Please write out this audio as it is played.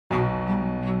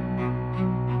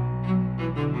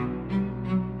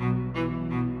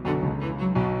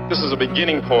This is a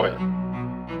beginning point.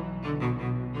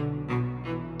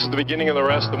 This is the beginning of the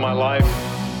rest of my life.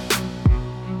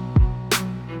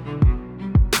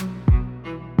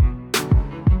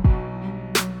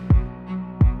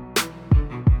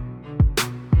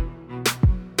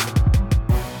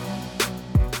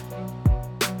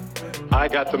 I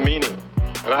got the meaning,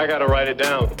 and I got to write it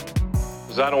down,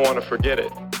 because I don't want to forget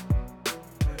it.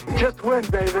 Just win,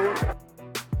 baby.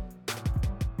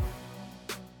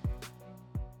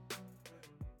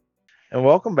 And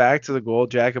welcome back to the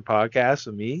Gold Jacket Podcast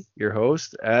with me, your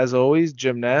host, as always,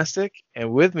 Gymnastic.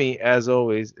 And with me, as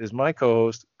always, is my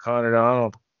co-host, Connor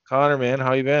Donald. Connor, man,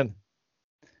 how you been?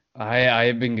 I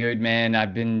have been good, man.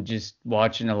 I've been just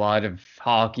watching a lot of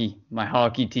hockey. My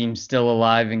hockey team's still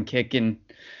alive and kicking.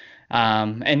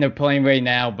 And they're playing right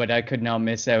now, but I could not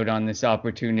miss out on this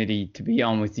opportunity to be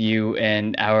on with you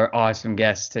and our awesome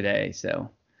guests today.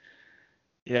 So,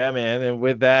 Yeah, man. And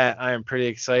with that, I am pretty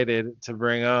excited to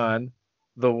bring on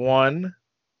the one,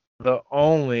 the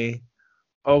only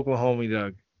Oklahoma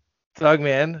Doug. Doug,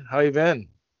 man, how you been?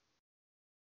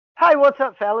 Hey, what's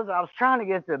up, fellas? I was trying to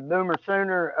get the Boomer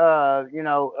Sooner,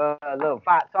 little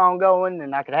fight song going,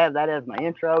 and I could have that as my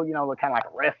intro, kind of like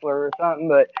a wrestler or something,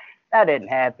 but that didn't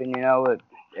happen,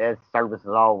 service is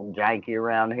all janky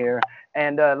around here.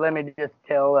 And let me just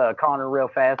tell Connor real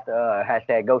fast,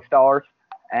 hashtag Go Stars,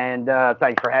 and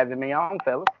thanks for having me on,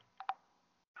 fellas.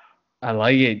 I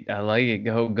like it.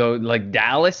 Go like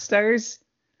Dallas Stars.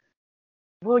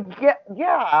 Well,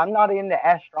 yeah, I'm not into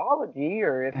astrology,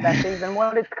 or if that's even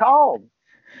what it's called.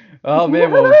 Oh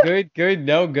man, well, good.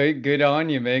 No, good on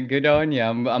you, man. Good on you.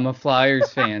 I'm a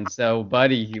Flyers fan, so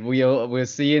buddy, we'll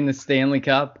see you in the Stanley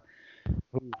Cup.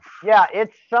 Yeah,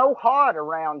 it's so hot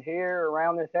around here,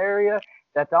 around this area,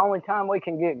 that the only time we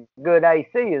can get good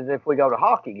AC is if we go to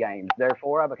hockey games.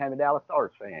 Therefore, I became a Dallas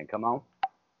Stars fan. Come on.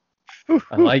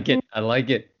 I like it.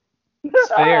 It's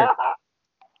fair.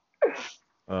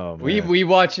 Oh, man. We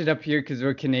watch it up here because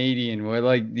we're Canadian. We're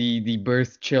like the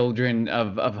birth children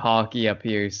of hockey up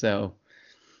here. So.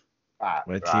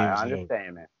 Right. I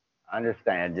understand, man. I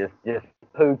understand. Just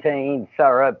poutine,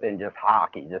 syrup, and just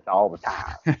hockey, just all the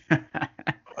time.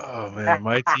 Oh, man,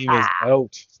 my team is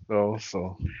out, though,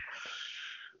 so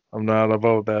I'm not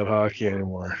about that hockey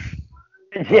anymore.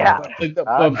 Yeah.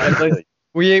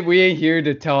 We ain't here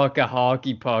to talk a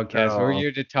hockey podcast. No. We're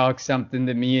here to talk something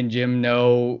that me and Jim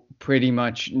know pretty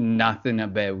much nothing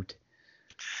about.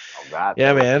 All right,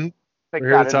 yeah, man. We're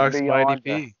here to talk some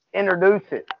I.D.P. Introduce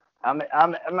it. I'm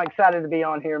excited to be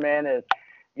on here, man.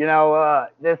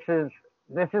 This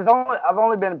is only I've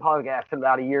only been podcasting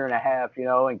about a year and a half,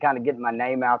 and kind of getting my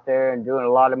name out there and doing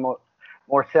a lot of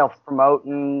more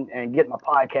self-promoting and getting my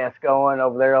podcast going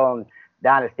over there on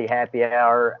Dynasty Happy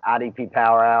Hour, I.D.P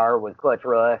Power Hour with Clutch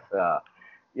Russ.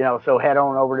 So head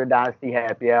on over to Dynasty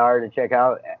Happy Hour to check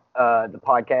out the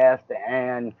podcast,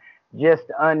 and just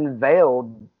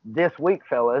unveiled this week,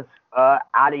 fellas,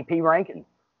 I.D.P rankings.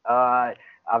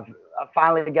 I've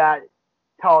finally got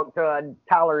talked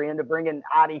Tyler into bringing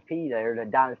I.D.P there to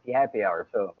Dynasty Happy Hour.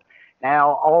 So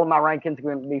now all of my rankings are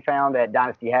going to be found at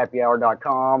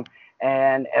dynastyhappyhour.com,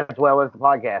 and as well as the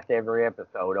podcast, every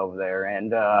episode over there.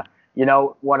 And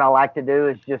what I like to do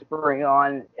is just bring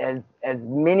on as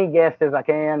many guests as I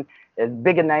can, as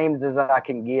big a names as I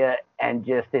can get, and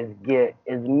just get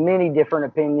as many different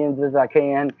opinions as I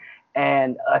can,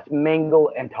 and us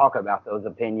mingle and talk about those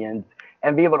opinions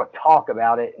and be able to talk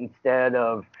about it instead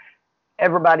of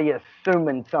everybody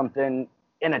assuming something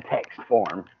in a text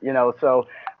form, So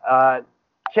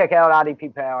check out I.D.P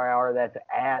Power Hour. That's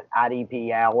at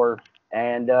I.D.P Hour.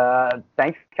 And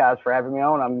thanks, guys, for having me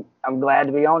on. I'm glad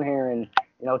to be on here and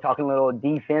talking a little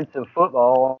defensive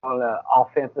football on an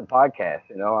offensive podcast.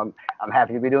 I'm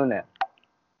happy to be doing that.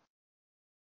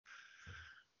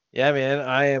 Yeah, man,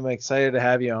 I am excited to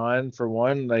have you on. For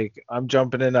one, like, I'm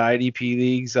jumping into I.D.P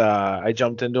leagues. I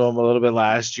jumped into them a little bit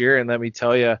last year, and let me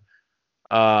tell you,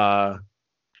 I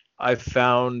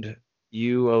found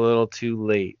you a little too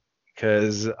late,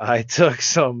 because I took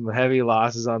some heavy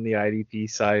losses on the I.D.P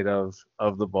side of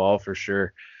the ball for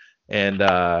sure, and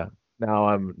now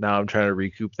I'm trying to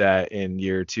recoup that in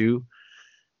year two,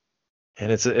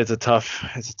 and it's a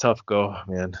tough go,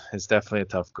 man. It's definitely a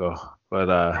tough go, but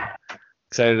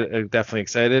definitely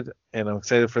excited, and I'm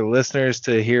excited for the listeners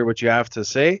to hear what you have to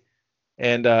say.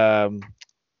 And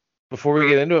before we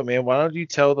get into it, man, why don't you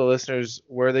tell the listeners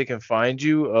where they can find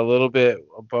you, a little bit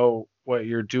about what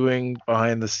you're doing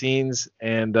behind the scenes,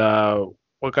 and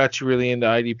what got you really into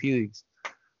I.D.P leagues?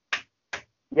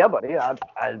 Yeah, buddy. I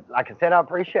like I said, I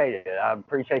appreciate it. I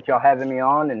appreciate y'all having me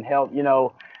on and help,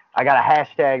 I got a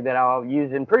hashtag that I'll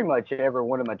use in pretty much every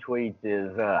one of my tweets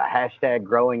is hashtag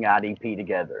growing IDP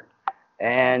together.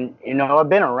 And, I've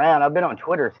been around. I've been on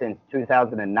Twitter since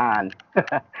 2009.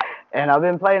 And I've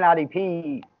been playing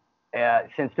IDP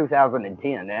since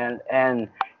 2010. And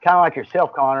kind of like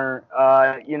yourself, Connor,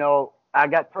 I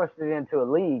got thrusted into a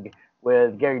league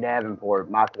with Gary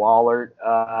Davenport, Mike Wallert,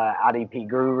 IDP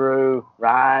Guru,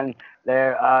 Ryan.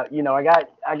 There, I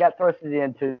got thrusted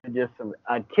into just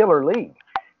a killer league.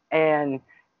 And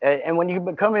when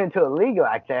you come into a league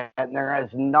like that, and there is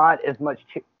not as much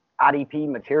IDP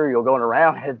material going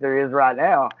around as there is right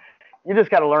now, you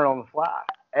just got to learn on the fly.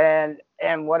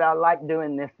 And what I like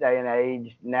doing this day and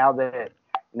age, now that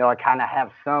I kind of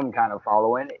have some kind of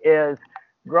following, is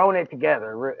growing it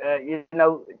together.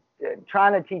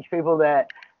 Trying to teach people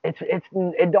that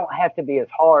it don't have to be as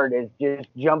hard as just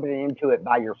jumping into it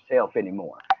by yourself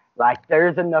anymore. Like,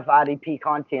 there's enough IDP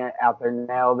content out there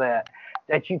now that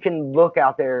you can look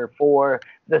out there for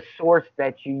the source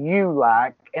that you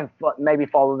like and maybe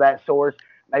follow that source,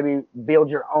 maybe build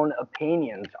your own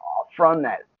opinions from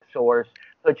that source,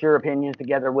 put your opinions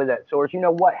together with that source,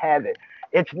 what have it.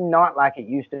 It's not like it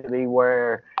used to be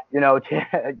where,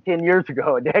 10 years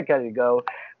ago, a decade ago,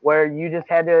 where you just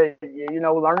had to,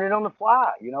 learn it on the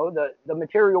fly. The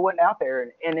material wasn't out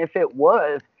there. And if it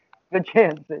was, good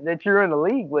chance that you're in a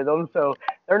league with them. So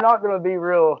they're not going to be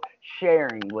real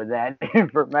sharing with that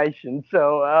information.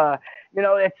 So,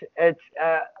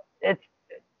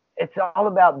 it's all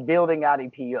about building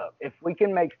IDP up. If we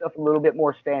can make stuff a little bit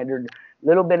more standard, a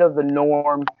little bit of the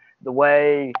norm, the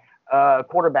way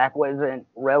quarterback wasn't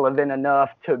relevant enough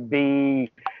to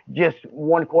be just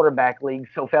one quarterback league.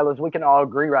 So, fellas, we can all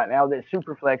agree right now that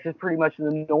Superflex is pretty much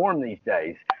the norm these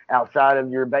days. Outside of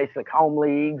your basic home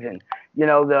leagues and,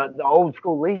 the old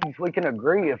school leagues, we can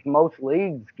agree if most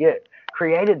leagues get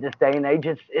created this day and age,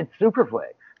 it's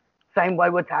Superflex. Same way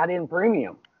with tight end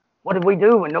premium. What did we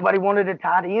do when nobody wanted a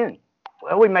tight end?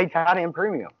 Well, we made tight end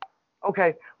premium.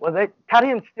 Okay, well, tight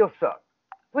ends still suck.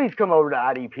 Please come over to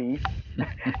IDP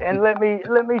and let me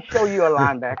show you a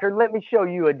linebacker. Let me show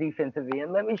you a defensive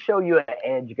end. Let me show you an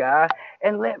edge guy.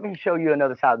 And let me show you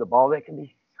another side of the ball that can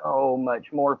be so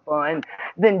much more fun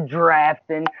than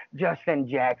drafting Justin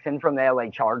Jackson from the LA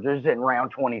Chargers in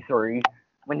round 23.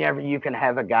 Whenever you can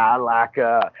have a guy like,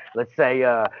 let's say,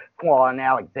 Quan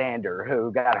Alexander,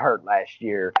 who got hurt last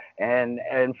year, and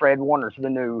Fred Warner's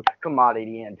the new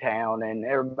commodity in town, and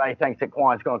everybody thinks that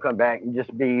Quan's going to come back and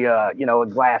just be, a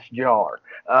glass jar.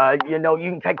 You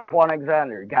can take Quan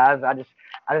Alexander, guys. I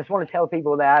just want to tell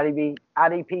people that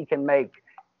IDP can make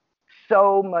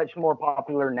so much more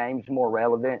popular names more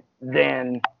relevant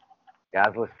than,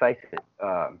 guys, let's face it,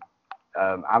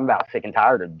 I'm about sick and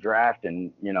tired of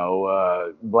drafting,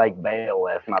 Blake Bale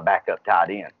as my backup tight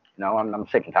end. I'm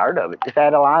sick and tired of it. Just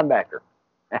add a linebacker.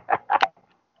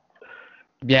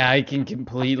 Yeah, I can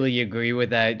completely agree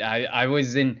with that. I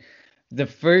was in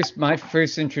my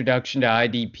first introduction to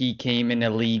IDP came in a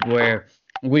league where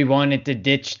we wanted to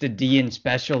ditch the D in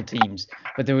special teams,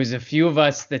 but there was a few of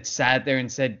us that sat there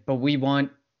and said, but we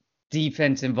want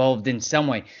defense involved in some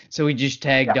way. So we just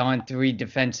tagged on 3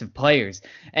 defensive players.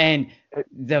 And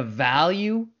the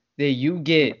value that you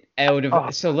get out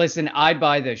of so listen, I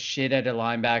buy the shit out of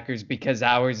linebackers because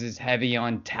ours is heavy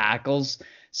on tackles.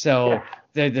 So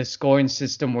the scoring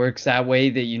system works that way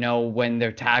that, when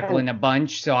they're tackling a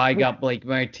bunch. So I got Blake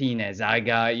Martinez, I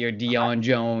got your Deion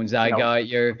Jones, I got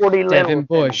your Devin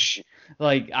Bush.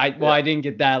 I didn't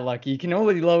get that lucky. You can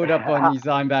only load up on these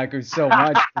linebackers so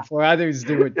much before others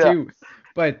do it too.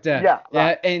 But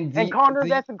and Connor,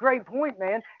 that's a great point,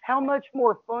 man. How much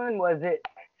more fun was it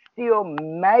still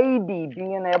maybe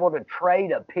being able to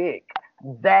trade a pick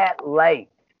that late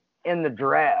in the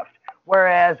draft?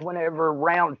 Whereas whenever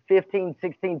round 15,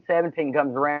 16, 17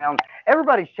 comes around,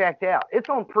 everybody's checked out. It's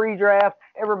on pre-draft.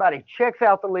 Everybody checks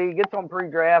out the league. It's on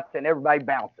pre-draft, and everybody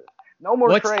bounces. No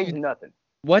more trades, nothing.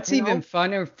 What's even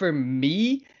funner for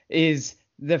me is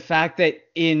the fact that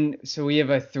so we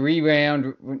have a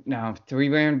 3-round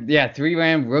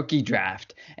rookie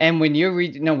draft. And when you're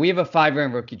we have a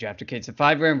 5-round rookie draft. Okay, it's a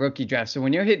 5-round rookie draft. So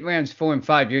when you're hitting rounds 4 and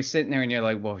 5, you're sitting there and you're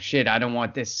like, well, shit, I don't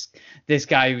want this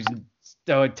guy who's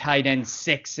the tight end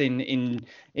 6 in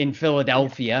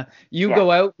Philadelphia. You go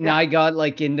out and I got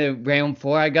in the round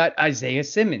 4, I got Isaiah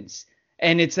Simmons.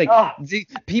 And it's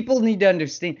people need to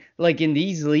understand, in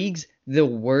these leagues, the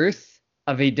worth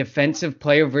of a defensive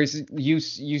player versus you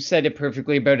said it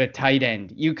perfectly about a tight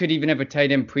end. You could even have a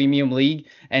tight end premium league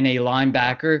and a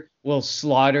linebacker will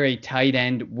slaughter a tight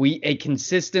end. A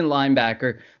consistent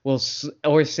linebacker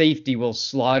or safety will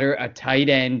slaughter a tight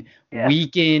end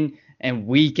week in and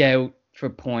week out for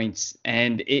points,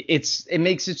 and it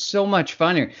makes it so much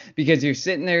funner because you're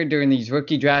sitting there during these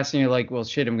rookie drafts and you're like, well,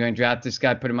 shit, I'm going to draft this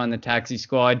guy, put him on the taxi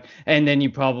squad, and then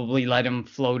you probably let him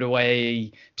float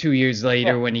away 2 years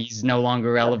later when he's no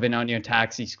longer relevant on your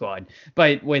taxi squad.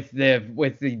 But with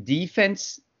the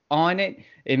defense on it,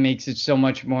 it makes it so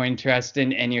much more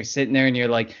interesting, and you're sitting there and you're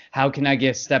like, how can I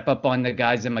get a step up on the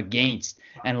guys I'm against?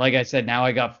 And like I said, now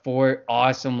I got 4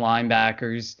 awesome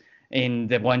linebackers in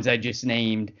the ones I just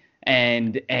named,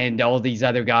 and all these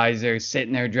other guys are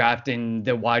sitting there drafting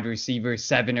the wide receiver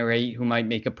 7 or 8 who might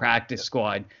make a practice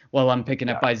squad while I'm picking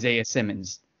up Isaiah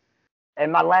Simmons. And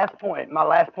my last point,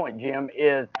 Jim,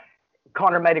 is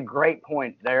Connor made a great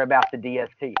point there about the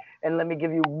DST. And let me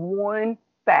give you one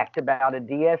fact about a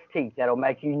DST that'll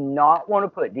make you not want to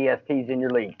put DSTs in your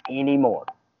league anymore.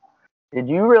 Did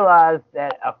you realize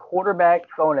that a quarterback's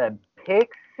going to pick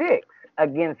 6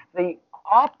 against the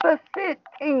opposite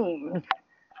team's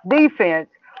defense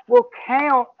will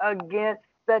count against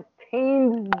the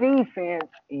team's defense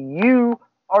you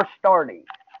are starting?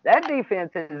 That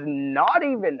defense is not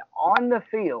even on the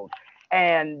field.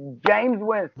 And James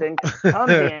Winston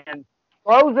comes in,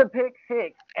 throws a pick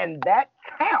 6, and that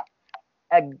counts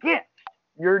against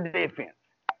your defense.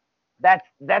 That's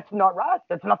not right.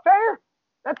 That's not fair.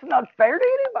 That's not fair to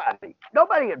anybody.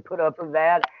 Nobody had put up with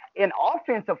that in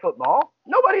offensive football.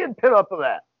 Nobody had put up with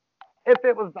that. If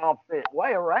it was the opposite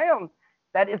way around,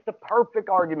 that is the perfect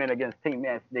argument against Team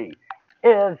SD.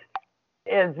 Is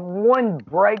one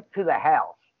break to the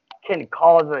house can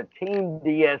cause a Team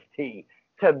DST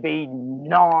to be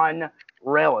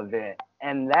non-relevant,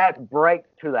 and that break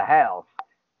to the house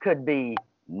could be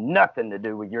nothing to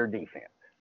do with your defense.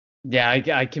 Yeah,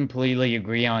 I completely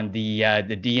agree on the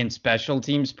D and special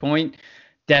teams point.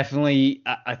 Definitely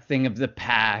a thing of the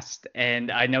past,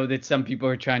 and I know that some people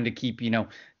are trying to keep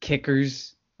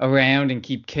kickers around and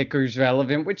keep kickers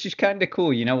relevant, which is kind of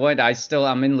cool. You know what?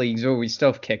 I'm in leagues where we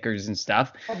still have kickers and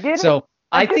stuff. So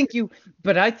I think you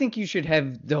should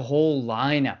have the whole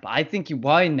lineup. I think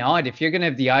why not? If you're gonna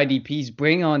have the IDPs,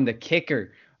 bring on the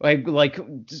kicker. Like a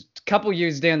couple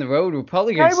years down the road, we're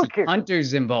probably gonna see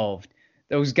hunters involved.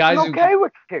 Those guys. I'm okay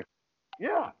with kicker.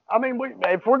 Yeah, I mean,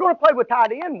 if we're going to play with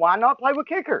tight end, why not play with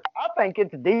kicker? I think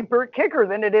it's deeper at kicker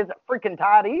than it is at freaking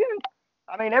tight end.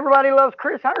 I mean, everybody loves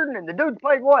Chris Herndon, and the dude's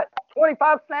played,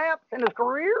 25 snaps in his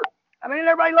career? I mean,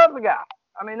 everybody loves the guy.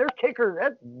 I mean, there's kickers.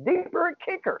 That's deeper at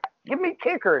kicker. Give me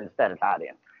kicker instead of tight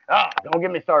end. Don't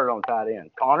get me started on tight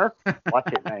end. Connor,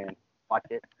 watch it, man. Watch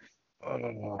it. Oh,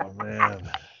 man.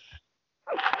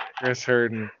 Chris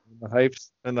Herndon.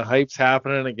 The hype's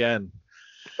happening again.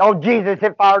 Oh, Jesus,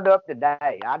 it fired up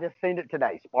today. I just seen it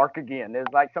today. Spark again. It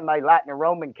was like somebody lighting a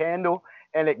Roman candle,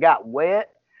 and it got wet.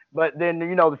 But then,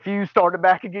 the fuse started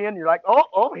back again. You're like,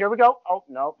 oh, here we go. Oh,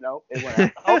 no, it went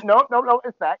out. Oh, no,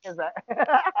 it's back.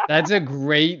 That's a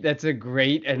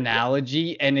great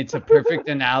analogy, and it's a perfect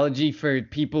analogy for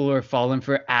people who are falling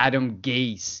for Adam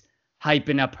Gase,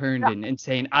 hyping up Herndon and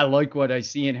saying, I like what I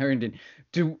see in Herndon.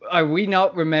 Are we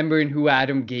not remembering who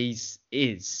Adam Gase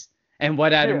is? And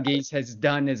what Adam Gase has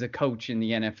done as a coach in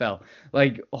the NFL.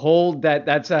 Like, hold that.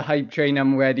 That's a hype train.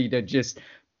 I'm ready to just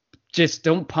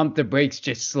don't pump the brakes.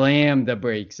 Just slam the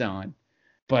brakes on.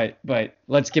 But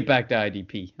let's get back to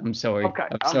IDP. I'm sorry. Okay.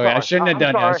 I'm sorry. I shouldn't have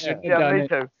done it. I shouldn't have done me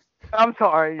too. I'm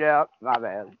sorry. Yeah, my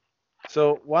bad.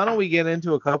 So why don't we get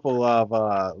into a couple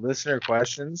of listener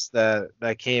questions that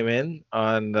came in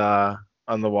on the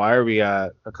wire? We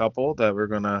got a couple that we're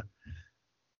gonna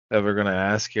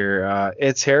ask here.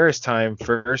 It's Harris time.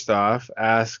 First off,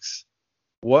 asks,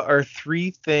 what are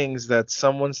 3 things that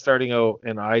someone starting out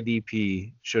in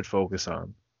IDP should focus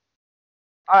on?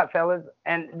 All right, fellas,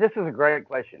 and this is a great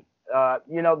question.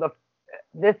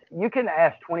 You can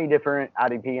ask 20 different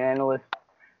IDP analysts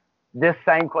this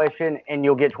same question, and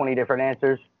you'll get 20 different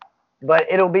answers, but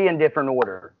it'll be in different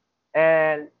order.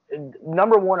 And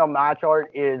number 1 on my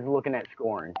chart is looking at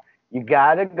scoring. You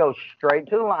got to go straight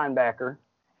to the linebacker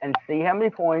and see how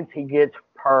many points he gets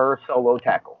per solo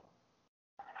tackle,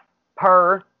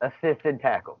 per assisted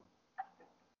tackle.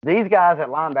 These guys at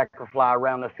linebacker fly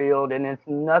around the field, and it's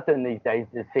nothing these days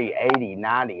to see 80,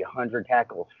 90, 100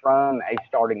 tackles from a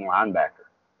starting linebacker.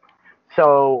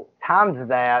 So times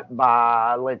that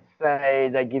by, let's say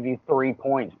they give you 3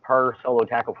 points per solo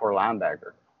tackle for a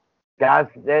linebacker. Guys,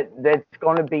 that's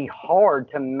going to be hard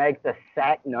to make the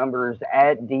sack numbers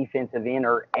at defensive end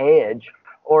or edge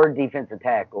or defensive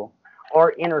tackle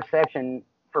or interception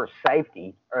for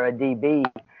safety or a DB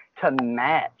to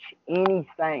match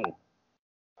anything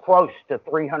close to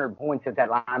 300 points that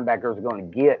linebacker is going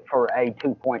to get for a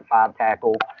 2.5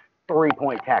 tackle,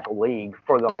 3-point tackle league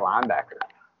for the linebacker.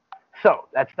 So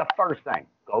that's the first thing.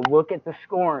 Go look at the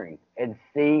scoring and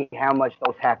see how much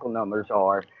those tackle numbers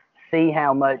are. See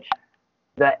how much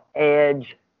the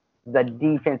edge, the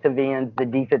defensive ends, the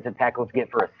defensive tackles get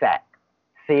for a sack.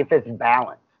 See if it's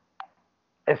balanced.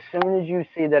 As soon as you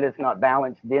see that it's not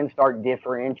balanced, then start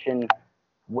differentiating.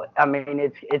 I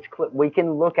mean, we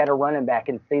can look at a running back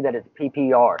and see that it's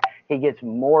PPR. He gets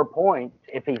more points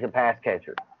if he's a pass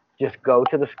catcher. Just go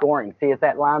to the scoring. See if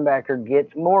that linebacker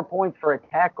gets more points for a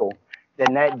tackle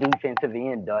than that defensive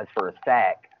end does for a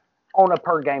sack on a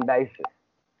per game basis.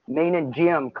 Meaning,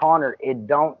 Jim, Connor, it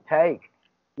don't take,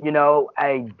 a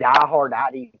diehard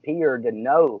IDPer to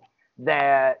know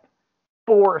that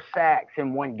 4 sacks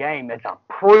in one game is a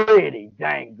pretty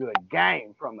dang good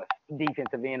game from a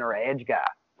defensive end or an edge guy,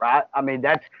 right? I mean,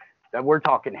 we're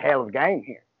talking hell of a game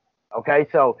here. Okay,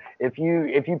 so if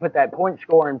you put that point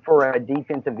scoring for a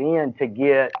defensive end to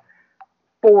get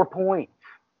 4 points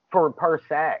per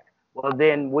sack, well,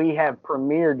 then we have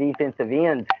premier defensive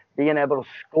ends being able to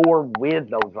score with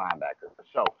those linebackers.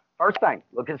 So first thing,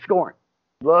 look at scoring.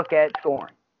 Look at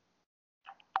scoring.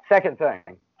 Second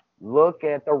thing, look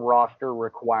at the roster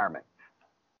requirements.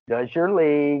 Does your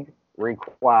league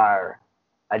require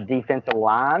a defensive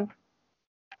line,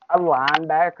 a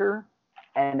linebacker,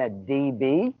 and a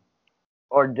DB?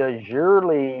 Or does your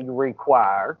league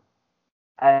require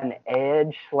an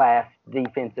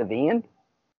edge/defensive end,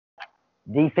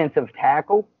 defensive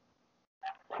tackle,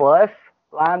 plus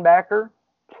linebacker,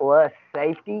 plus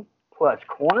safety, plus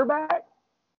cornerback?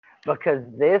 Because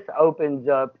this opens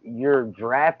up your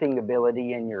drafting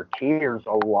ability and your tiers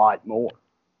a lot more.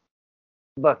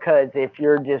 Because if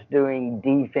you're just doing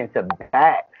defensive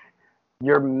backs,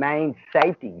 your main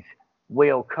safeties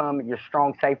will come, your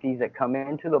strong safeties that come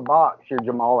into the box, your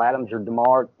Jamal Adams, your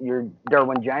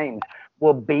Derwin James,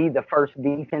 will be the first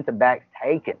defensive backs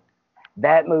taken.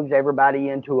 That moves everybody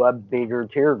into a bigger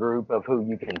tier group of who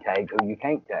you can take, who you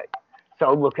can't take.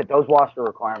 So look at those roster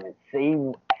requirements. See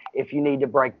if you need to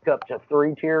break up to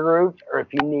 3 tier groups or if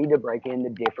you need to break into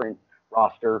different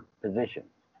roster positions.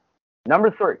 Number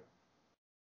 3,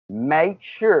 make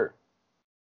sure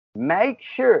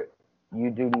you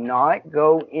do not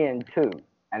go into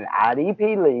an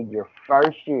IDP league your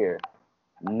first year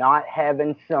not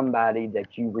having somebody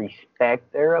that you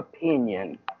respect their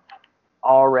opinion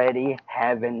already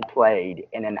having played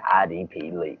in an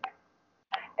IDP league.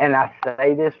 And I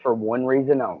say this for one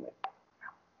reason only.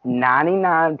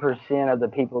 99% of the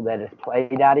people that has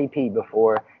played IDP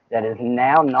before that is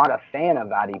now not a fan of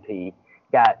IDP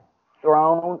got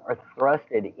thrown or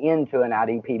thrusted into an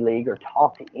IDP league or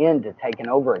talked into taking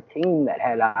over a team that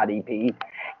had IDP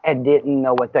and didn't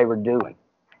know what they were doing.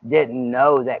 Didn't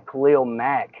know that Khalil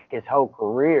Mack, his whole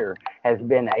career, has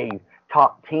been a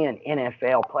top 10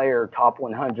 NFL player, top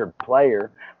 100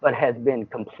 player, but has been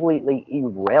completely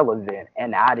irrelevant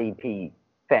in IDP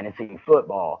fantasy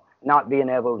football, not being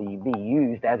able to be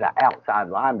used as an outside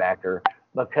linebacker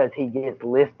because he gets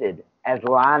listed as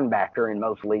linebacker in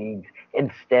most leagues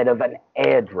instead of an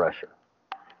edge rusher.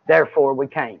 Therefore, we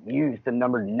can't use the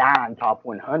number 9 top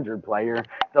 100 player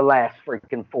the last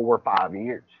freaking 4 or 5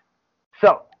 years.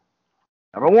 So,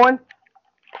 number 1,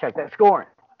 check that scoring.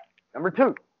 Number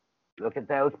 2, look at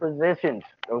those positions,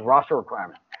 those roster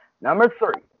requirements. Number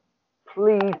 3,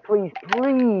 please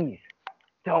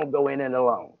don't go in it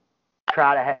alone.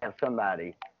 Try to have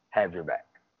somebody have your back.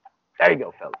 There you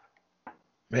go, fellas.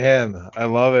 Man, I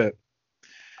love it.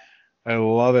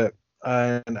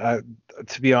 And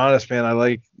to be honest, man, I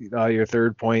like your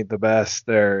third point the best.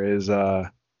 There is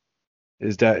that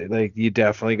like you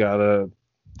definitely gotta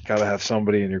have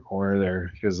somebody in your corner there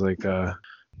because like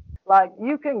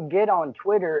you can get on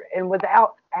Twitter and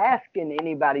without asking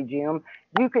anybody, Jim,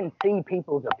 you can see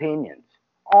people's opinions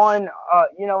on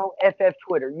FF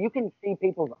Twitter. You can see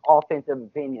people's offensive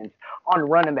opinions on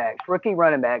running backs, rookie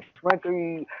quarterbacks,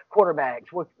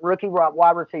 rookie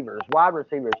wide receivers.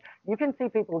 You can see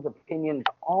people's opinions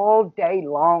all day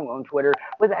long on Twitter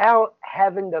without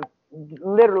having to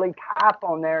literally type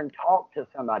on there and talk to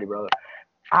somebody, brother.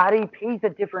 IDP is a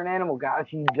different animal, guys.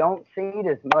 You don't see it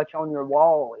as much on your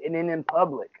wall and in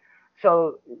public.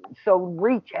 So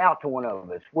reach out to one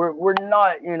of us. We're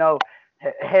not,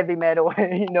 heavy metal,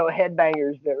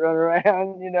 headbangers that run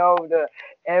around, the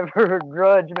ever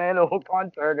grudge metal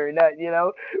concert or that,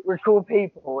 we're cool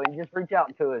people and just reach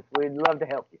out to us. We'd love to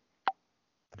help you.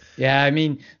 Yeah, I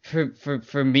mean,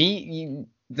 for me,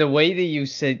 the way that you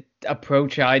said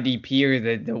approach IDP or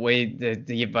the way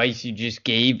the advice you just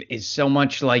gave is so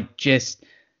much like just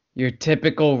your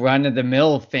typical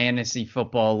run-of-the-mill fantasy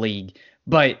football league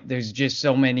but there's just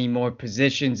so many more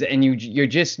positions, and you're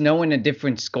just knowing a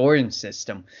different scoring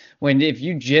system. When if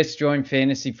you just join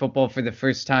fantasy football for the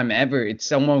first time ever,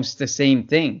 it's almost the same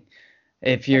thing.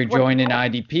 If you're joining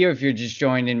IDP or if you're just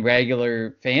joining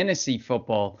regular fantasy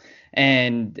football.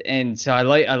 And so I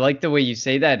like the way you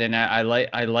say that, and I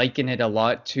liken it a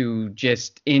lot to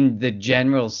just in the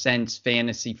general sense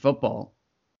fantasy football.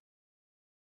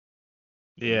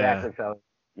 Yeah. Exactly. So,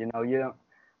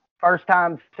 first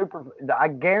time I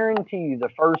guarantee you the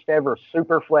first ever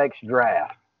super flex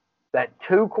draft that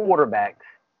two quarterbacks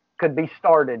could be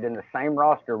started in the same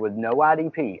roster with no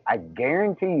IDP. I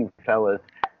guarantee you, fellas,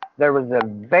 there was a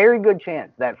very good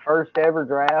chance that first ever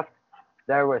draft,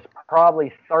 there was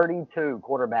probably 32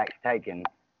 quarterbacks taken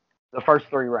the first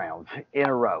 3 rounds in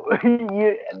a row.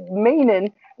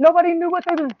 Meaning nobody knew what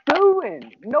they was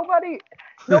doing. Nobody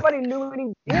knew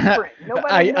any different.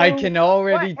 Nobody I knew can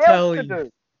already what else tell to you. do.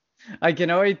 I can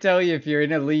already tell you if you're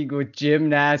in a league with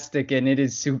gymnastic and it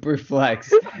is super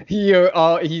flex,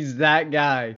 he's that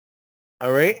guy.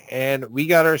 All right, and we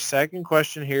got our second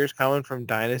question here is coming from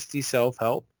Dynasty Self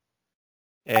Help,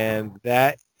 and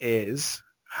that is,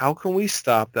 how can we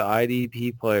stop the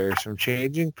IDP players from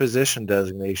changing position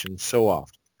designations so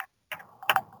often?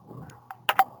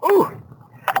 Ooh,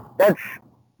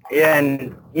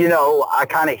 and I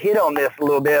kind of hit on this a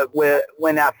little bit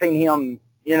when I seen him,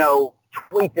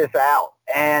 tweet this out,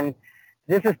 and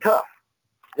this is tough.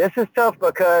 This is tough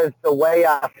because the way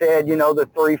I said, the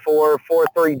 3-4,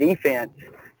 4-3 defense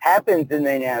happens in the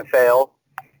NFL.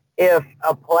 If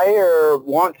a player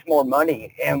wants more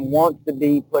money and wants to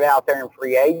be put out there in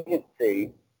free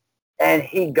agency, and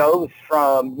he goes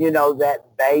from, that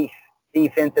base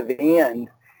defensive end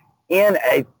in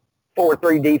a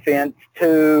 4-3 defense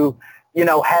to,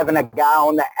 having a guy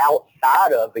on the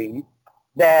outside of him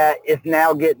that is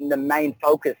now getting the main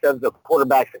focus of the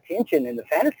quarterback's attention in the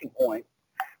fantasy point,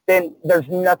 then there's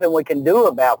nothing we can do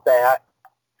about that.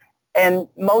 And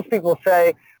most people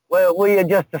say, well, we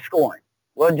adjust the scoring.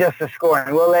 We'll adjust the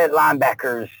scoring. We'll let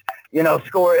linebackers,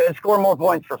 score more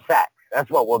points for sacks. That's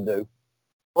what we'll do.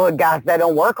 Well, guys, that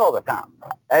don't work all the time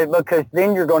because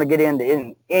then you're going to get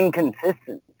into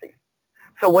inconsistency.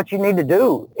 So what you need to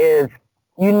do is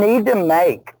you need to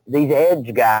make these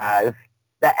edge guys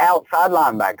the outside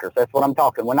linebackers. That's what I'm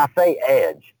talking. When I say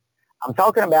edge, I'm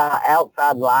talking about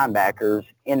outside linebackers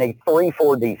in a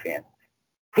 3-4 defense.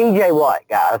 TJ Watt,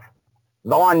 guys.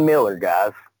 Von Miller,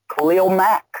 guys. Khalil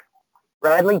Mack.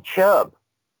 Bradley Chubb.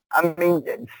 I mean,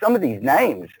 some of these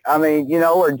names,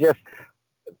 are just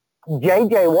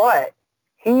J.J. Watt.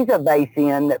 He's a base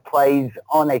end that plays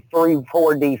on a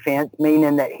 3-4 defense,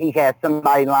 meaning that he has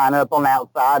somebody line up on the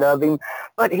outside of him.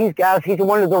 But he's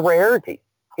one of the rarities.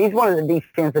 He's one of the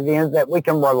defensive ends that we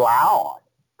can rely on.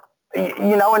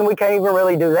 And we can't even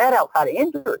really do that outside of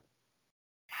injury.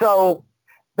 So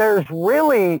there's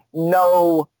really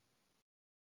no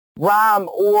rhyme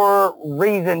or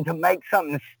reason to make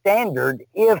something standard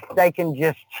if they can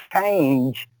just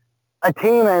change a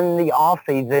team in the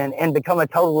offseason and become a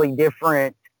totally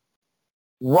different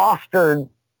rostered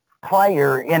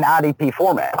player in IDP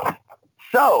format.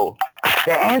 So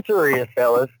the answer is,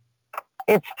 fellas,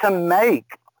 it's to make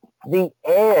the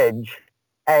edge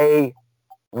a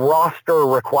roster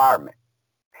requirement.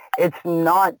 It's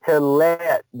not to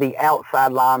let the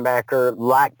outside linebacker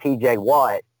like TJ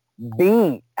Watt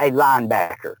be a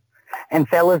linebacker. And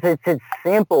fellas, it's as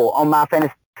simple on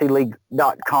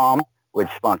myfantasyleague.com, which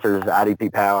sponsors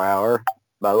IDP Power Hour,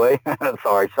 by the way.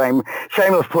 Sorry,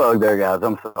 shameless plug there, guys.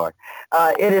 I'm sorry.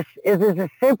 It is as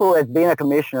simple as being a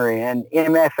commissioner in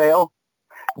MFL,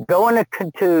 going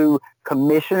to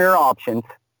commissioner options,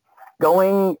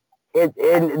 there'll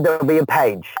be a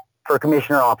page for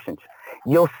commissioner options.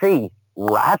 You'll see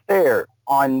right there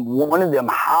on one of them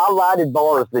highlighted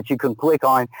bars that you can click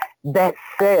on that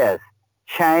says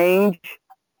change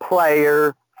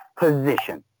player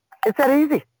position. It's that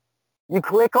easy. You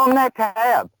click on that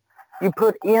tab. You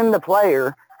put in the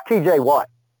player, TJ Watt.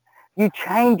 You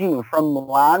change him from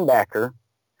linebacker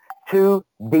to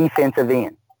defensive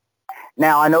end.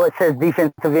 Now, I know it says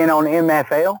defensive end on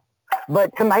MFL,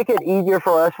 but to make it easier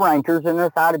for us rankers and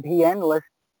us IDP analysts,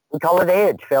 we call it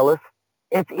edge, fellas.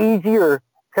 It's easier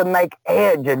to make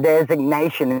edge a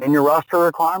designation in your roster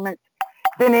requirements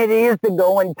than it is to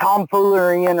go and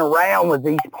tomfoolery around with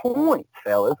these points,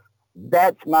 fellas.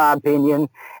 That's my opinion,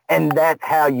 and that's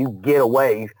how you get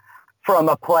away from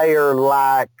a player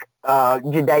like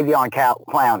Jadeveon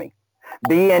Clowney.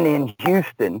 Being in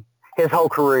Houston his whole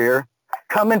career,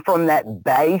 coming from that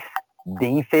base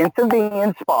defensive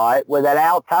end spot with that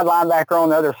outside linebacker on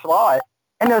the other slot,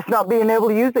 and us not being able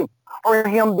to use him. or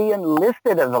him being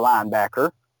listed as a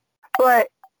linebacker, but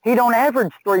he don't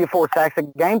average 3 or 4 sacks a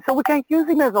game, so we can't use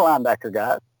him as a linebacker,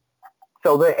 guys.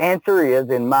 So the answer is,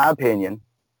 in my opinion,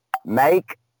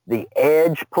 make the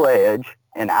edge pledge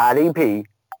in I.D.P.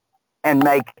 and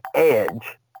make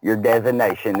edge your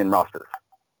designation in rosters.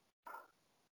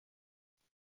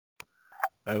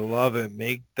 I love it.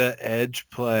 Make the edge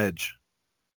pledge.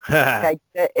 Take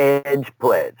the edge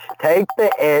pledge. Take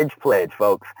the edge pledge,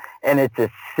 folks. And it's as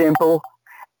simple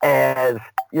as,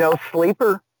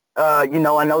 Sleeper. I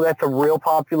know that's a real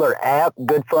popular app,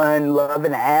 good fun,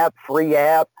 loving app, free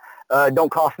app. Don't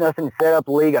cost nothing to set up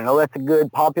a league. I know that's a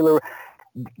good, popular.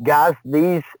 Guys,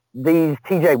 these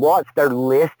TJ Watts, they're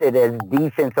listed as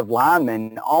defensive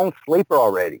linemen on Sleeper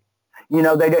already.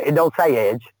 It don't say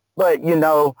edge. But,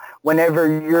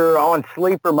 whenever you're on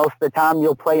Sleeper, most of the time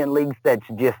you'll play in leagues that's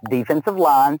just defensive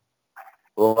line,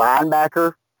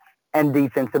 linebacker, and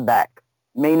defensive back,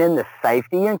 meaning the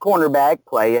safety and cornerback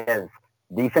play as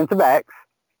defensive backs.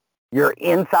 Your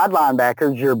inside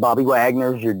linebackers, your Bobby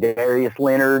Wagners, your Darius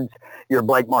Leonards, your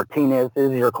Blake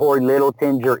Martinez's, your Corey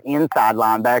Littletons, your inside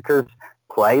linebackers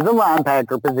play the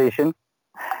linebacker position.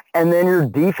 And then your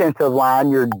defensive line,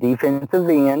 your defensive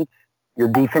ends, your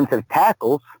defensive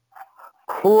tackles,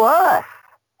 plus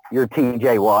your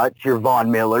TJ Watts, your Von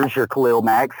Millers, your Khalil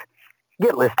Macks,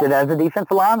 get listed as a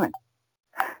defensive lineman.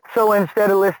 So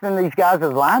instead of listing these guys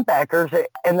as linebackers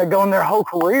and they're going their whole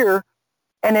career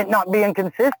and it not being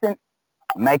consistent,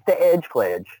 make the edge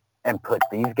pledge and put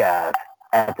these guys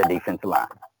at the defensive line.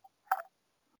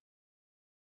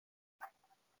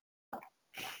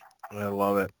 I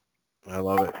love it. I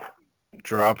love it.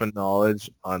 Dropping knowledge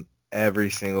on every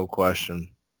single question.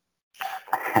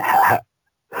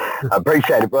 I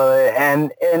appreciate it, brother.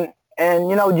 And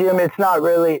Jim, it's not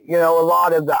really, a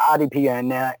lot of the I.D.P.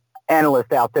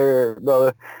 analysts out there,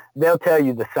 brother, they'll tell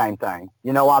you the same thing.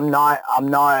 I'm not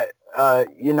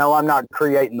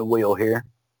creating the wheel here.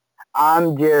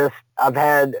 I've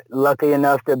had lucky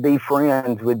enough to be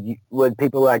friends with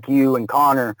people like you and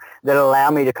Connor that allow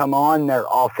me to come on their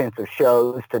offensive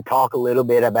shows to talk a little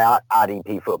bit about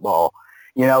I.D.P. football.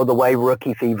 The way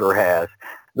Rookie Fever has,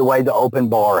 the way the Open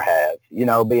Bar has,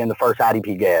 being the first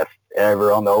I.D.P. guest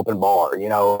ever on the Open Bar,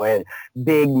 and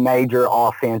big major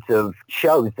offensive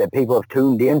shows that people have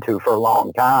tuned into for a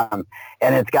long time.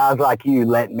 And it's guys like you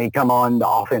letting me come on the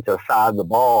offensive side of the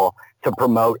ball to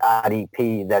promote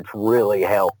I.D.P. that's really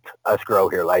helped us grow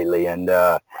here lately. And,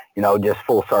 just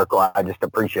full circle, I just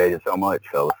appreciate it so much,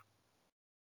 fellas.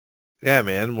 Yeah,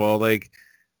 man. Well, like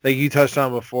you touched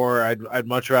on before, I'd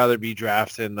much rather be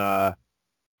drafting a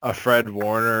Fred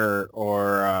Warner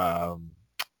or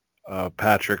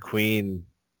Patrick Queen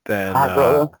than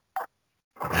Justin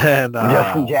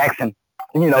Jackson.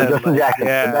 Justin Jackson.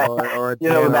 Yeah, or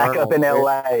back up in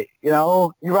L.A.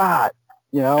 You're right.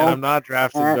 And I'm not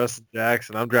drafting Justin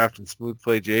Jackson. I'm drafting smooth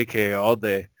play JK all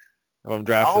day. If I'm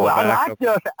drafting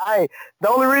the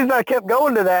only reason I kept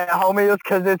going to that, homie, is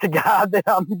because it's a guy that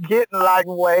I'm getting like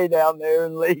way down there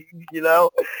in leagues.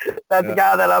 That's a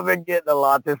guy that I've been getting a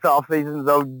lot this offseason.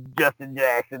 So Justin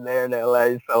Jackson there in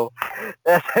LA. So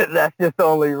that's just the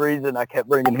only reason I kept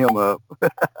bringing him up.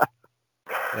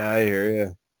 Yeah, I hear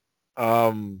you.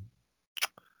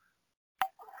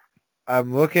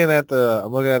 I'm looking at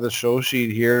the show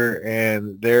sheet here,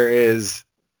 and there's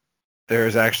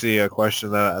actually a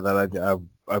question that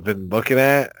I've been looking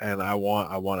at, and I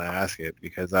want to ask it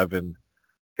because I've been.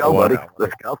 Go, buddy.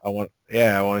 Let's go. I want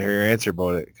to hear your answer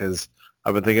about it because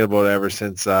I've been thinking about it ever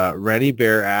since Rennie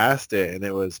Bear asked it, and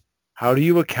it was, how do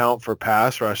you account for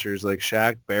pass rushers like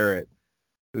Shaq Barrett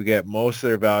who get most of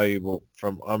their value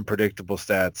from unpredictable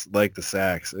stats like the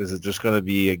sacks? Is it just going to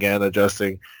be again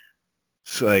adjusting?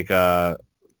 So like you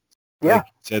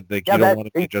said, you don't want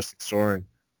to be adjusting scoring.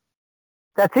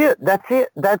 That's it. That's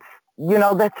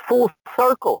full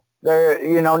circle. There,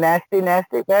 nasty,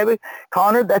 baby.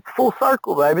 Connor, that's full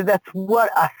circle, baby. That's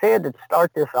what I said to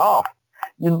start this off.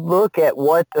 You look at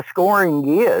what the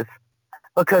scoring is,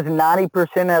 because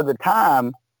 90% of the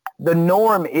time, the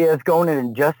norm is going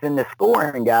and adjusting the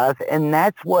scoring, guys, and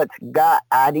that's what's got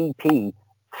I.D.P.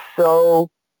 so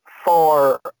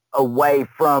far away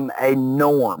from a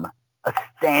norm, a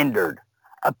standard,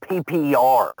 a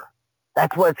PPR.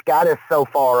 That's what's got us so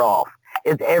far off.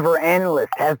 Is every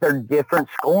analyst has their different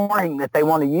scoring that they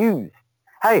want to use.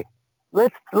 Hey,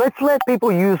 let's let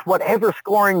people use whatever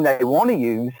scoring they want to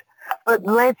use, but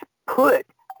let's put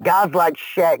guys like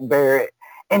Shaq Barrett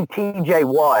and TJ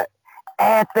Watt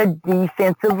at the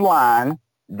defensive line,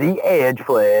 the edge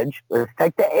pledge. Let's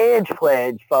take the edge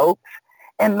pledge, folks,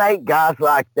 and make guys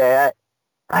like that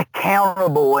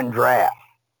accountable in draft.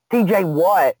 TJ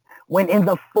Watt when in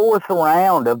the 4th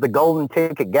round of the Golden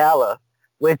Ticket Gala,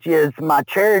 which is my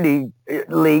charity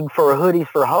league for Hoodies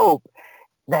for Hope,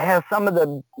 they have some of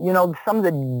the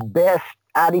best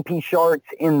IDP sharks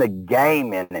in the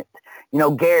game in it.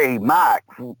 Gary, Mike,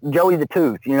 Joey the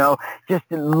Tooth, just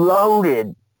a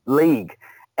loaded league.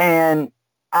 And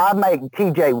I make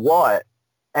TJ Watt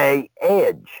a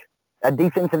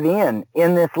defensive end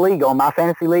in this league, on my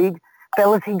fantasy league.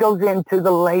 Fellas, he goes into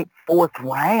the late 4th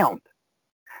round.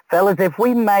 Fellas, if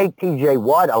we make TJ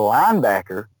Watt a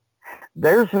linebacker,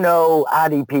 there's no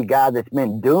IDP guy that's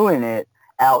been doing it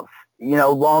out,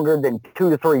 longer than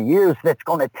 2 to 3 years that's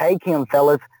going to take him,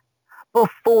 fellas,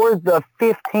 before the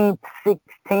 15th,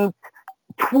 16th,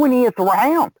 20th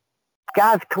round.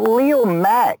 Guys, Khalil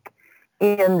Mack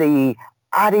in the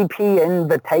IDP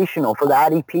Invitational for the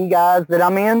IDP guys that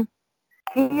I'm in,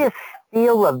 he was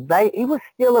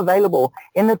still available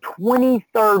in the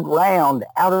 23rd round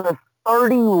out of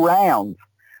 30 rounds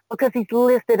because he's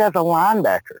listed as a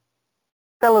linebacker.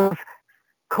 Fellas,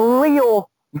 Khalil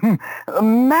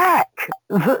Mack,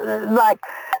 like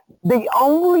the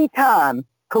only time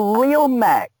Khalil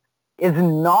Mack is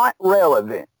not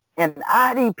relevant in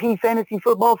IDP fantasy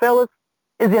football, fellas,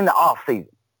 is in the offseason.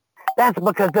 That's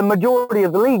because the majority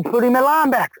of the league put him at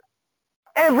linebacker.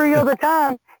 Every other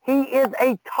time, he is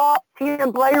a top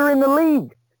 10 player in the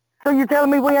league. So you're telling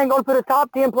me we ain't going to put a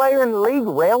top 10 player in the league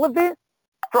relevant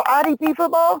for IDP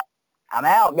football? I'm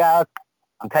out, guys.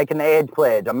 I'm taking the edge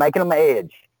pledge. I'm making them an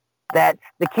edge. That's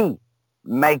the key.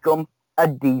 Make them a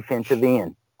defensive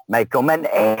end. Make them an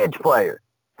edge player.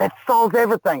 That solves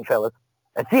everything, fellas.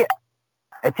 That's it.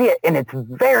 That's it. And it's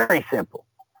very simple.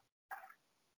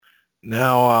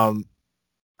 Now,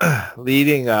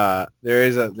 leading, there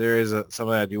is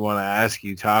something I do want to ask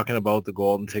you. Talking about the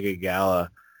Golden Ticket Gala.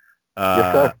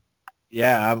 Yes, sir.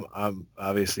 Yeah, I'm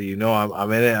obviously,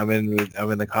 I'm in it.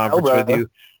 I'm in the conference with you.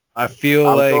 I feel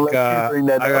I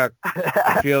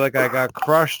feel like I got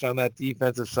crushed on that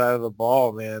defensive side of the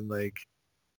ball, man. Like,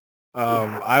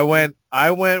 I went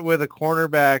with a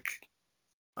cornerback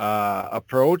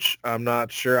approach. I'm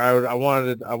not sure. I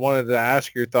wanted to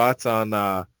ask your thoughts on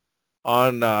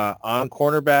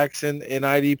cornerbacks in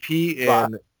IDP,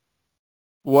 and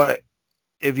what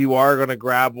if you are going to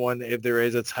grab one, if there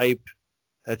is a type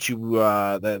that you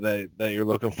that you're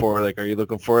looking for. Like, are you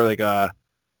looking for like a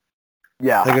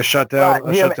shutdown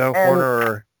corner,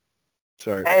 or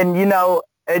sorry? And me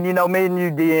and you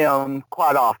DM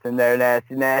quite often there,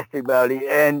 nasty buddy.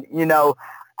 And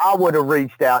I would have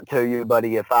reached out to you,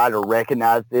 buddy, if I'd have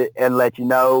recognized it and let you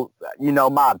know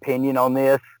my opinion on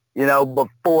this,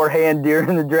 beforehand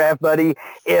during the draft, buddy.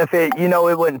 If it,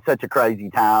 it wasn't such a crazy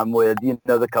time with,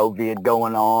 the COVID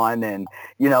going on and,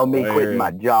 me quitting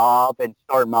my job and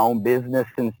starting my own business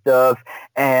and stuff.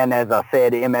 And as I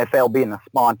said, MFL being a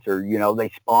sponsor, they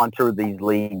sponsor these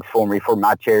leagues for me for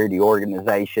my charity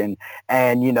organization.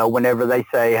 And, whenever they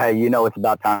say, hey, it's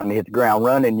about time to hit the ground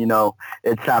running,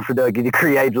 it's time for Dougie to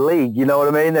create a league. You know what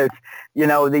I mean? There's,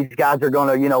 these guys are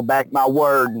going to, back my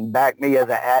word and back me as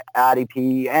an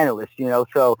IDP analyst,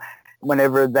 so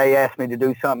whenever they ask me to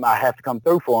do something, I have to come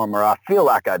through for them, or I feel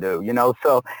like I do,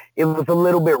 so it was a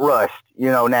little bit rushed,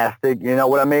 nasty, you know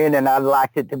what I mean? And I'd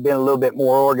liked it to be a little bit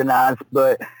more organized,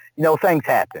 but, things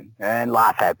happen and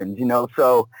life happens,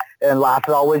 so, and life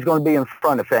is always going to be in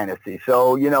front of fantasy.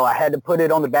 So, I had to put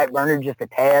it on the back burner just a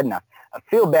tad, and I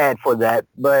feel bad for that.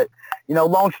 But,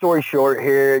 long story short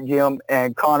here, Jim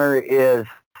and Connor, is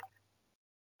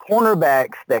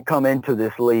cornerbacks that come into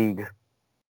this league,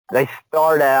 they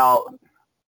start out,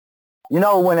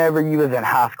 whenever you was in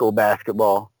high school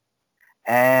basketball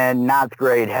and ninth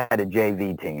grade had a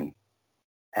JV team.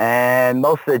 And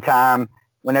most of the time,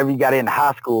 whenever you got into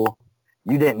high school,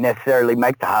 you didn't necessarily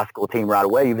make the high school team right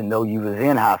away. Even though you was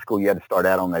in high school, you had to start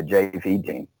out on that JV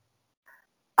team.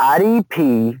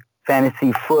 IDP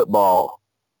fantasy football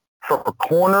for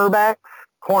cornerbacks,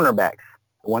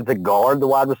 the ones that guard the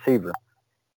wide receiver,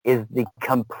 is the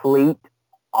complete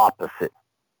opposite.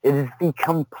 It is the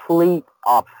complete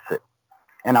opposite.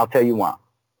 And I'll tell you why.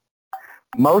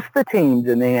 Most of the teams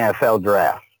in the NFL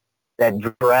draft that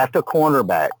draft a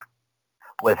cornerback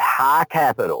with high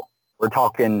capital, we're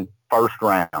talking first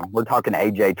round, we're talking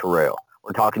A.J. Terrell,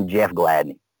 we're talking Jeff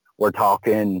Gladney, we're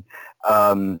talking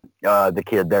the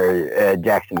kid there at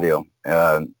Jacksonville,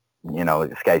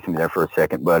 it escapes me there for a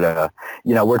second, but,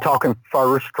 we're talking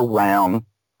first round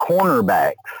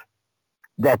cornerbacks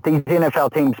that these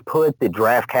NFL teams put the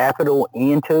draft capital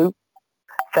into.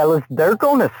 Fellas, they're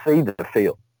going to see the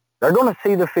field. They're going to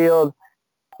see the field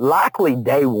likely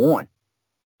day one.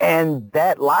 And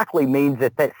that likely means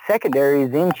that secondary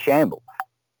is in shambles.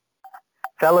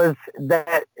 fellas,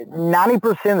 that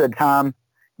 90% of the time,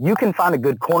 you can find a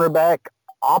good cornerback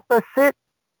opposite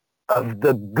of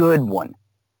the good one,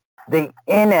 the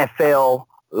NFL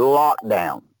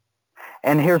lockdown.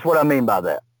 And here's what I mean by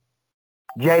that.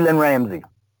 Jalen Ramsey.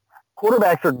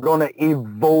 Quarterbacks are going to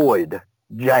avoid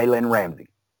Jalen Ramsey.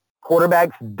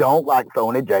 Quarterbacks don't like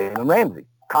throwing at Jalen Ramsey.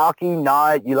 Cocky,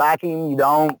 not, you like him, you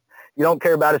don't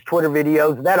care about his Twitter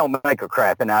videos. That don't make a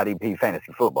crap in IDP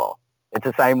fantasy football. It's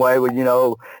the same way with,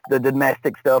 the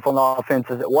domestic stuff on the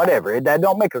offenses, whatever. That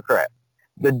don't make a crap.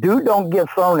 The dude don't get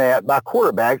thrown at by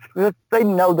quarterbacks because they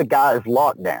know the guy is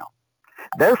locked down.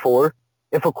 Therefore,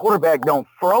 if a quarterback don't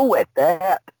throw at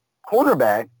that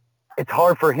quarterback, it's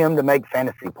hard for him to make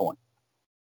fantasy points.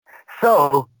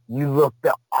 So you look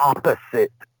the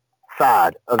opposite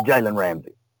side of Jalen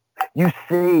Ramsey. You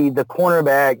see the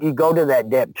cornerback, you go to that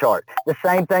depth chart. The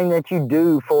same thing that you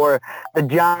do for the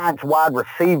Giants wide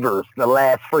receivers the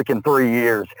last freaking 3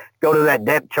 years. Go to that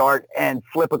depth chart and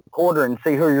flip a quarter and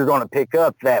see who you're going to pick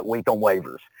up that week on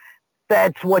waivers.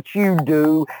 That's what you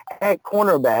do at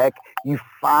cornerback. You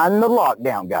find the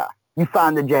lockdown guy. You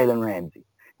find the Jalen Ramsey.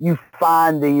 You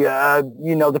find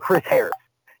the Chris Harris.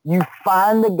 You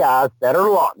find the guys that are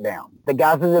locked down, the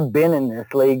guys that have been in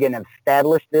this league and have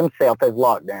established themselves as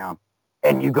lockdown,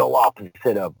 and you go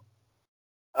opposite of them.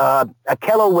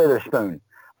 Akello Witherspoon,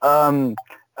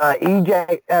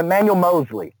 Emmanuel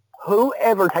Mosley,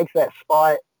 whoever takes that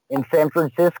spot in San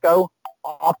Francisco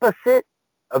opposite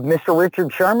of Mr.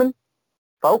 Richard Sherman,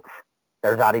 folks,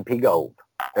 there's IDP gold.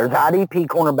 There's IDP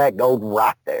cornerback gold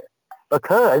right there.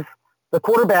 Because the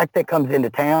quarterback that comes into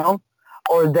town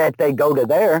or that they go to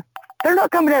there, they're not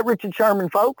coming at Richard Sherman,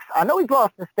 folks. I know he's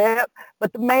lost a step,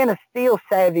 but the man is still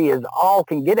savvy as all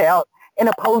can get out, and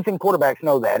opposing quarterbacks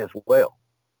know that as well.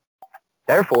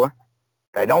 Therefore,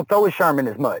 they don't throw at Sherman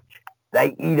as much.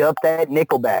 They eat up that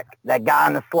nickelback, that guy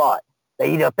in the slot.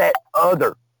 They eat up that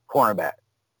other cornerback.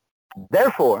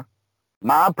 Therefore,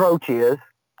 my approach is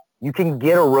you can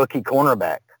get a rookie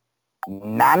cornerback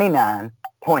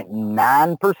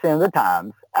 99.9% of the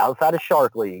times outside of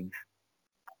Shark Leagues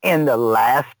in the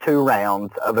last 2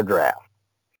 rounds of a draft.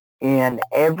 In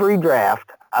every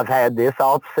draft I've had this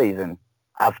off season,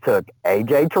 I've took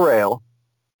A.J. Terrell.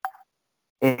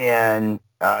 In,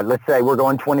 let's say we're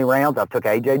going 20 rounds, I've took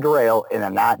A.J. Terrell in the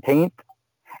 19th,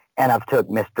 and I've took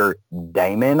Mr.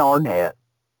 Damon Arnett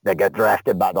that got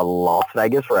drafted by the Las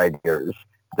Vegas Raiders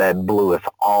that blew us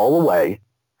all away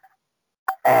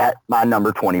at my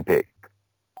number 20 pick.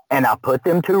 And I put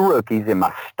them 2 rookies in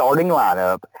my starting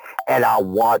lineup, and I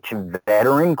watch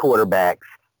veteran quarterbacks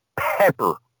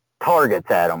pepper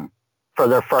targets at them for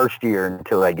their first year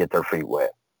until they get their feet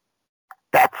wet.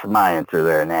 That's my answer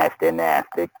there, nasty.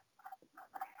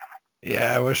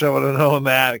 Yeah, I wish I would have known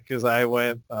that because I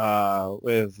went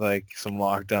with like some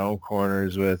lockdown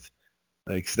corners with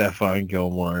like Stephon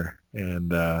Gilmore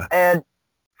and let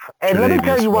me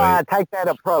tell you why I take that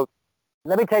approach.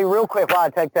 Let me tell you real quick why I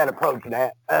take that approach,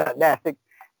 Nastic.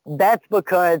 That's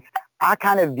because I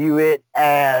kind of view it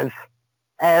as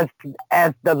the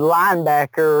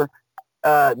linebacker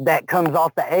that comes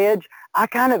off the edge. I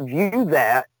kind of view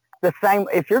that the same.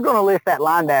 If you're going to list that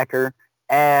linebacker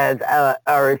as,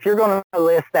 or if you're going to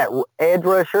list that edge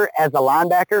rusher as a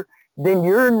linebacker, then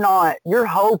you're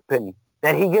hoping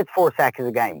that he gets 4 sacks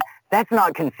a game. That's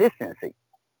not consistency.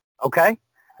 Okay?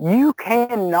 You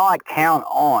cannot count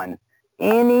on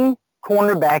any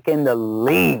cornerback in the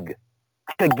league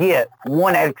to get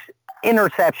 1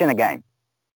 interception a game.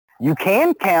 You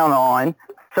can count on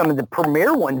some of the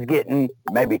premier ones getting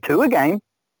maybe 2 a game,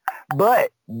 but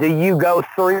do you go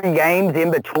 3 games in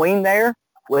between there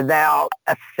without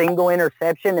a single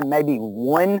interception and maybe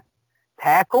 1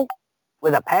 tackle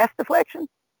with a pass deflection?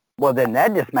 Well, then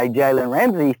that just made Jalen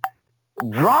Ramsey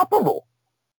droppable.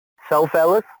 So,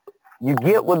 fellas, you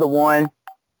get with the one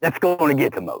that's going to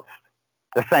get the most.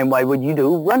 The same way when you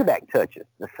do running back touches.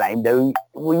 The same do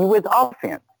you with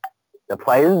offense. The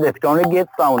player that's going to get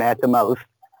thrown at the most,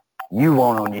 you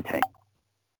want on your team.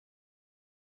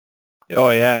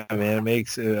 Oh yeah, man, it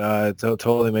makes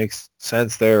totally makes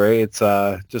sense there, right? It's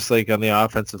just like on the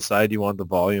offensive side, you want the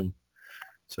volume.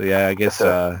 So yeah, I guess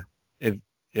you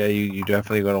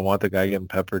definitely going to want the guy getting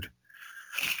peppered.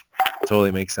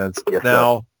 Totally makes sense. Yes,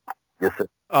 now, yes, sir.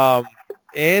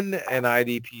 In an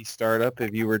IDP startup,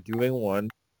 if you were doing one,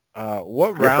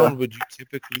 what round would you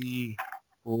typically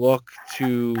look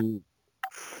to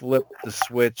flip the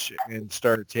switch and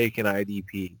start taking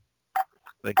IDP?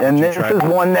 Like, and this is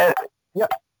one that,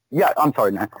 yeah, I'm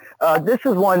sorry, man. This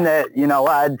is one that,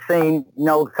 I'd seen,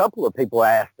 a couple of people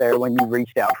ask there when you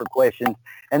reached out for questions,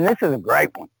 and this is a great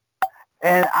one.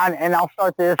 and I'll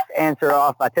start this answer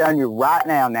off by telling you right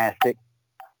now, Nastic,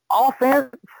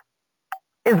 offense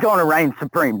is going to reign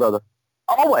supreme, brother.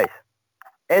 Always.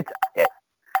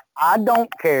 I don't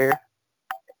care.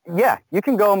 Yeah, you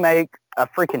can go make a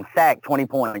freaking sack 20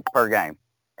 points per game,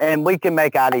 and we can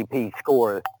make I.D.P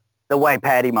score the way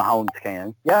Patty Mahomes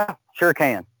can. Yeah, sure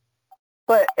can.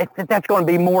 But that's going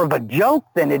to be more of a joke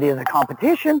than it is a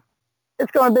competition.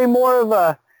 It's going to be more of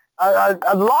a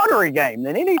lottery game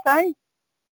than anything.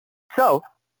 So,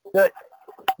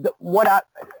 what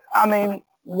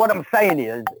I'm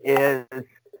saying is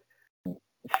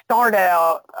start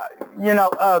out,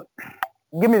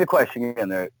 give me the question again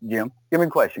there, Jim. Give me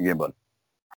the question again, bud.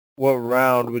 What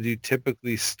round would you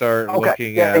typically start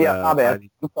looking at? Yeah, my bad.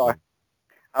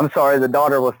 I'm sorry. The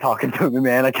daughter was talking to me,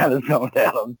 man. I kind of zoned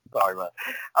out. I'm sorry, man.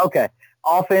 Okay.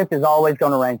 Offense is always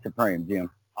going to reign supreme,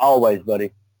 Jim. Always,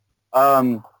 buddy.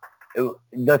 The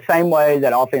same way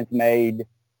that offense made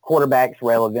quarterbacks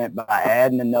relevant by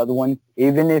adding another one,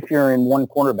 even if you're in one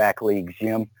quarterback league,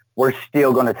 Jim, we're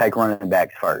still going to take running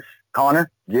backs first. Connor,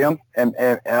 Jim, and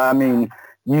I mean,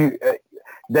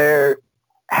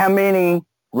 how many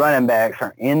running backs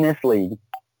are in this league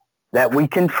that we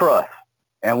can trust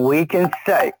and we can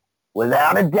say,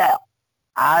 without a doubt,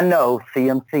 I know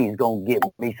CMC is going to get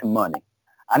me some money.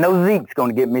 I know Zeke's going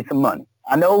to get me some money.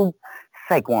 I know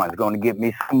Saquon's going to get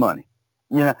me some money.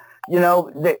 There's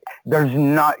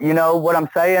not, what I'm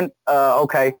saying?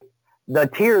 Okay, the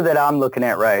tier that I'm looking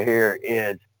at right here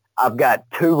is I've got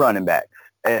two running backs.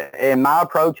 In my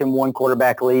approach in one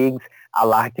quarterback leagues, I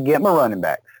like to get my running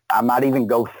backs. I might even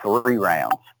go 3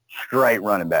 rounds straight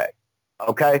running back.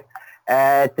 Okay?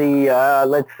 At the,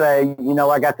 let's say,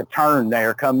 I got the turn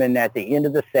there coming at the end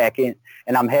of the second,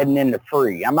 and I'm heading into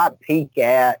 3. I might peek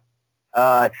at,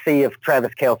 see if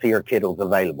Travis Kelce or Kittle's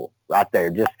available right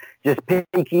there. Just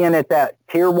peek in at that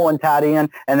tier 1 tight end,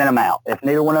 and then I'm out. If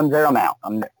neither one of them's there, I'm out.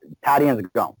 Tight end's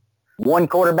gone. One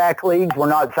quarterback leagues, we're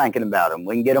not thinking about them.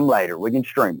 We can get them later. We can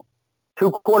stream them.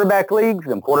 2 quarterback leagues,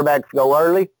 them quarterbacks go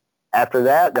early. After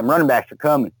that, them running backs are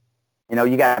coming.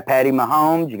 You got Patty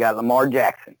Mahomes, you got Lamar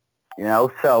Jackson.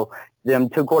 So them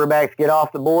 2 quarterbacks get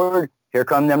off the board, here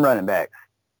come them running backs.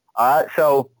 All right,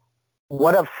 so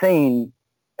what I've seen,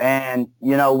 and,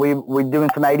 we're doing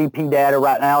some I.D.P data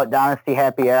right now at Dynasty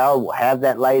Happy Hour. We'll have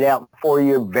that laid out for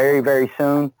you very, very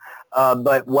soon.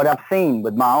 But what I've seen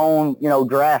with my own,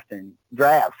 drafts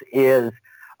is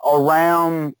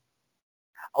around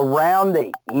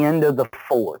the end of the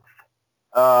 4th,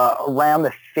 around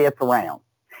the 5th round.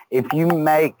 If you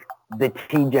make the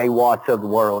T.J. Watts of the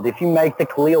world, if you make the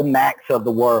Khalil Macks of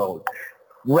the world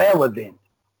relevant,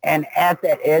 and at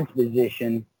that edge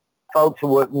position, folks,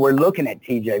 we're looking at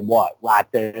T.J. Watt right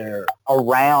there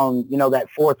around, that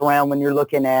 4th round when you're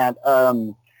looking at,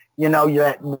 that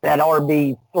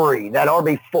RB3, that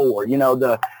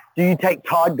RB4, do you take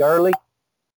Todd Gurley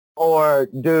or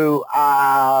do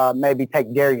I maybe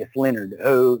take Darius Leonard,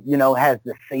 who, has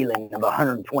the ceiling of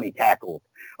 120 tackles,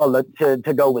 or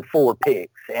to go with 4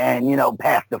 picks and,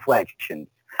 pass deflections,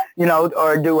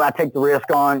 or do I take the risk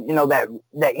on,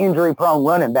 that injury-prone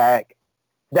running back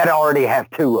that I already have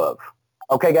 2 of?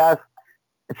 Okay, guys?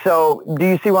 So do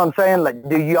you see what I'm saying? Like,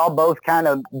 do y'all both kind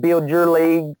of build your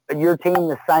league, your team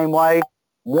the same way?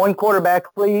 One quarterback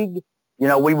league,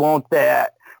 we want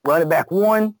that running back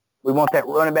 1, we want that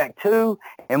running back 2,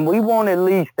 and we want at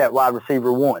least that wide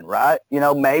receiver 1, right?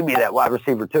 Maybe that wide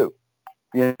receiver 2.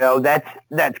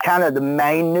 That's kind of the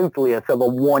main nucleus of a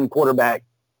one quarterback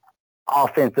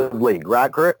offensive league,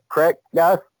 right? Correct,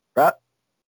 guys? Right?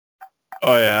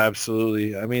 Oh, yeah,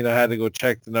 absolutely. I mean, I had to go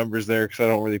check the numbers there because I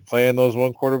don't really play in those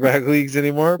one quarterback leagues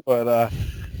anymore. But,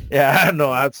 yeah,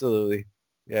 no, absolutely.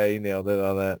 Yeah, you nailed it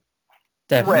on that.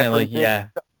 Definitely, yeah.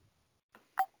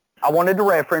 I wanted to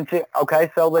reference it.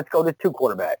 Okay, so let's go to 2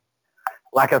 quarterbacks.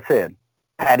 Like I said,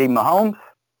 Patty Mahomes,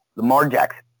 Lamar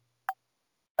Jackson.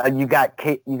 You got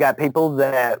people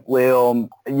that will,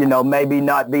 maybe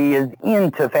not be as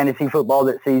into fantasy football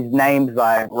that sees names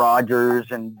like Rodgers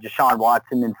and Deshaun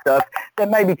Watson and stuff that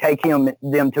maybe take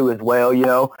them two as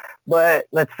well, But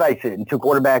let's face it, in 2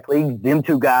 quarterback leagues, them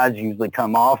 2 guys usually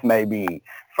come off maybe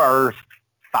first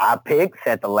 5 picks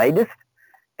at the latest.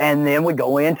 And then we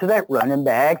go into that running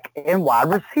back and wide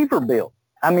receiver build.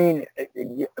 I mean,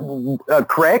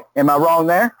 correct? Am I wrong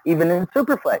there? Even in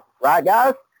Superflex, right,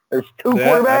 guys? There's 2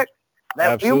 quarterbacks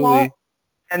that we want,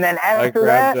 and then after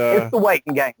that, it's the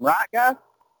waiting game, right, guys?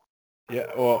 Yeah,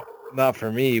 well, not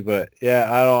for me, but yeah,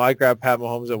 I grabbed Pat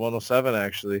Mahomes at 107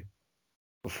 actually.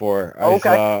 Before I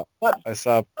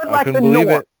saw, I couldn't believe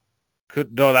it.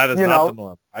 No, that is not the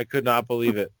norm. I could not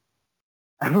believe it.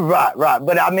 Right.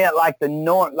 But I meant like the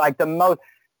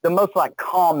most like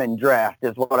common draft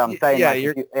is what I'm saying. Yeah, like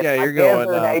you're going.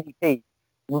 ADP.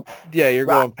 Yeah, you're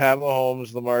Right. going Pat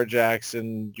Mahomes, Lamar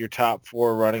Jackson, your top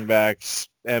 4 running backs,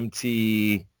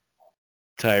 MT,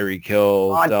 Tyreek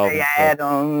Hill, Devontae Dalvin Cook.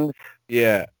 Adams.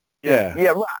 Yeah.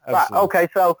 Right. Absolutely. Okay,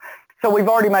 so we've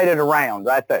already made it a round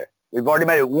right there. We've already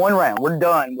made it one round. We're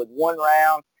done with one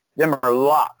round. Them are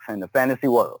locks in the fantasy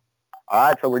world. All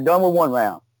right, so we're done with one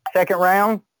round. Second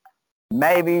round,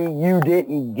 maybe you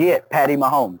didn't get Patty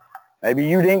Mahomes. Maybe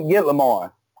you didn't get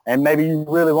Lamar. And maybe you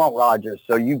really want Rodgers.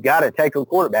 So you got to take a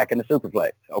quarterback in the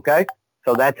Superflex, okay?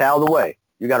 So that's out of the way.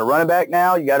 You got a running back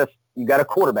now. You got a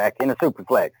quarterback in the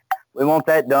Superflex. We want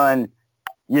that done,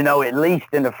 at least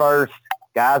in the first,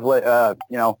 guys,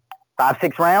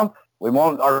 5-6 rounds. We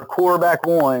want our quarterback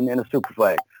one in the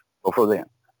Superflex before then.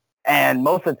 And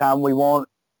most of the time we want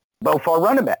both our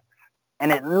running backs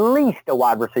and at least a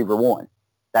wide receiver one.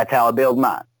 That's how I build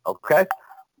mine, okay?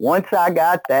 Once I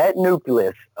got that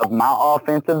nucleus of my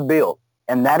offensive build,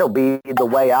 and that'll be the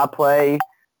way I play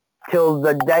till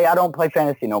the day I don't play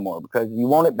fantasy no more because you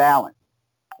want it balanced,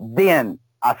 then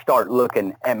I start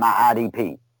looking at my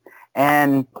IDP.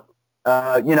 And,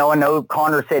 I know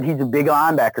Connor said he's a big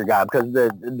linebacker guy because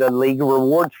the league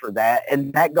rewards for that.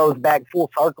 And that goes back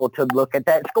full circle to look at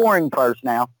that scoring first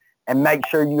now and make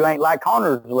sure you ain't like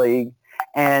Connor's league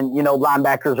and,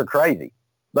 linebackers are crazy.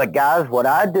 But, guys, what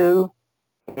I do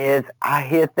is I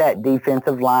hit that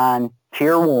defensive line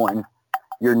tier 1,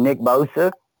 your Nick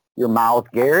Bosa, your Myles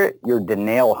Garrett, your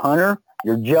Danielle Hunter,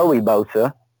 your Joey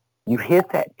Bosa. You hit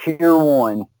that tier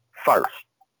 1 first,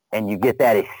 and you get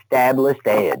that established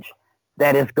edge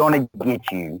that is going to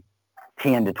get you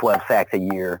 10 to 12 sacks a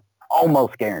year,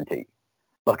 almost guaranteed,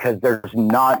 because there's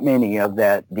not many of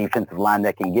that defensive line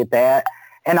that can get that.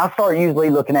 And I start usually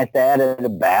looking at that at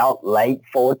about late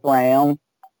 4th round,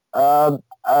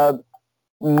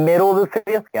 middle of the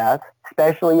 5th, guys,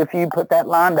 especially if you put that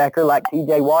linebacker like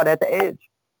TJ Watt at the edge.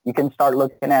 You can start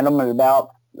looking at them at about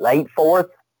late 4th,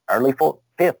 early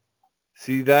 5th.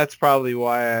 See, that's probably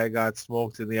why I got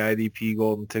smoked in the IDP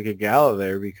Golden Ticket Gala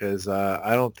there because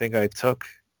I don't think I took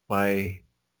my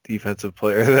defensive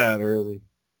player that early.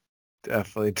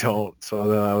 Definitely don't. So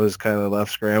then I was kind of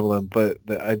left scrambling. But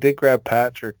I did grab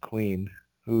Patrick Queen,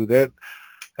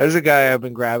 there's a guy I've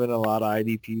been grabbing a lot of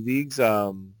IDP leagues.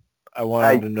 I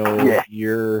wanted to know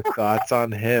your thoughts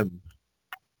on him.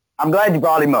 I'm glad you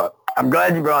brought him up.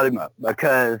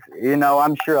 Because,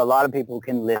 I'm sure a lot of people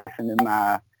can listen to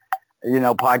my,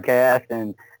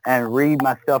 podcast and read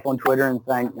my stuff on Twitter and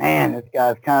think, man, this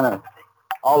guy's kind of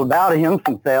all about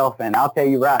himself. And I'll tell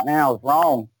you right now, I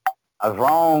was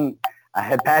wrong. I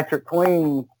had Patrick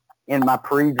Queen in my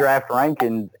pre-draft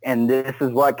rankings, and this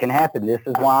is what can happen. This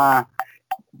is why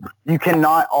you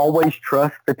cannot always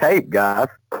trust the tape, guys.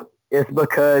 It's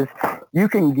because you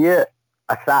can get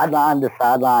a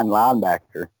sideline-to-sideline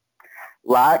linebacker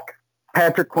like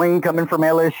Patrick Queen coming from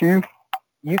LSU.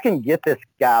 You can get this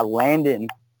guy landing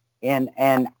in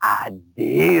an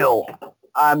ideal,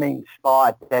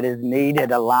 spot that has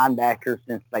needed a linebacker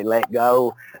since they let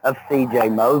go of C.J.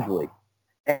 Mosley.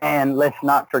 And let's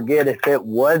not forget, if it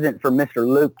wasn't for Mr.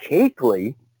 Luke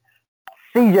Kuechly,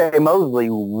 C.J. Mosley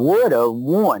would have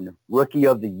won Rookie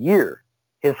of the Year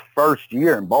his first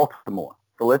year in Baltimore.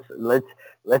 So let's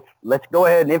go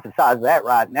ahead and emphasize that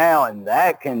right now, and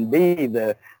that can be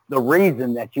the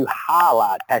reason that you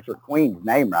highlight Patrick Queen's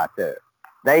name right there.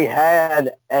 They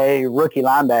had a rookie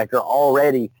linebacker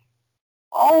already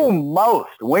almost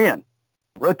win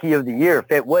Rookie of the Year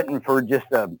if it wasn't for just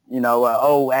a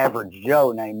old average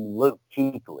Joe named Luke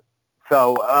Kuechly.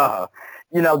 So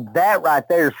that right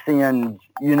there sends,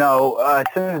 as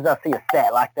soon as I see a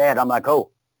stat like that, I'm like,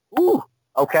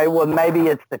 okay, well, maybe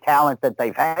it's the talent that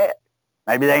they've had.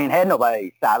 Maybe they ain't had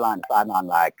nobody sideline to sideline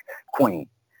like Queen.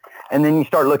 And then you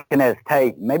start looking at his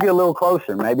tape, maybe a little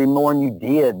closer, maybe more than you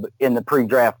did in the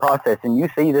pre-draft process, and you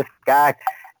see this guy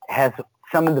has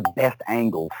some of the best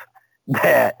angles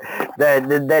that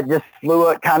just flew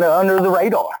up kind of under the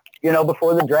radar,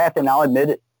 before the draft, and I'll admit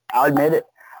it.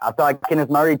 I thought Kenneth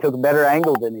Murray took a better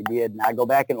angle than he did, and I go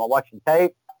back and I watch the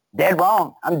tape. Dead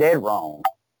wrong. I'm dead wrong.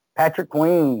 Patrick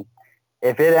Queen,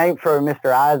 if it ain't for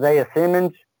Mr. Isaiah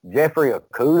Simmons, Jeffrey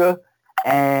Okudah,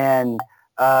 and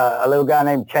a little guy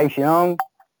named Chase Young,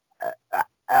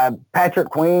 Patrick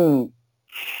Queen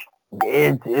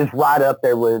is right up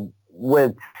there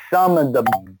with some of the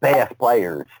best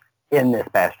players in this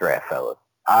past draft, fellas.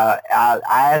 I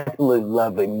absolutely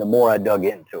love him the more I dug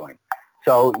into him.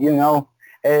 So, I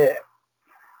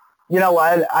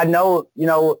know,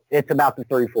 it's about the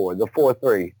 3-4, the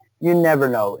 4-3. you never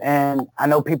know. And I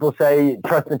know people say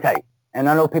trust the tape, and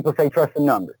I know people say trust the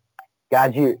numbers.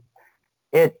 Guys,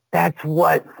 that's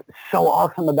what's so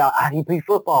awesome about IDP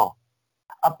football.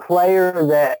 A player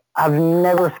that I've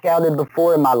never scouted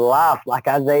before in my life, like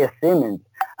Isaiah Simmons.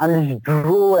 I'm just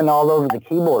drooling all over the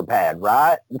keyboard pad,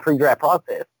 right? The pre-draft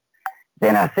process.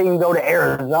 Then I see him go to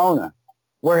Arizona,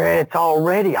 where it's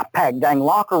already a packed dang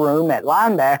locker room at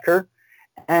linebacker,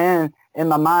 and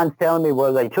my mind's telling me,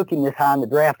 well, they took him this high in the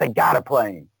draft, they got to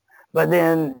play him. But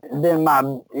then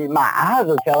my eyes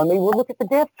are telling me, well, look at the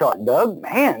depth chart, Doug.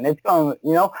 Man, it's going,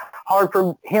 hard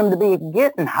for him to be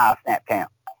getting high snap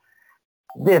count.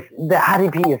 The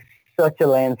IDP is such a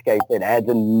landscape that adds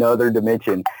another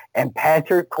dimension, and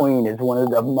Patrick Queen is one of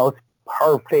the most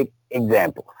perfect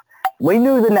examples. We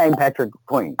knew the name Patrick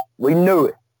Queen. We knew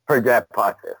it for draft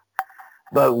process.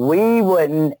 But we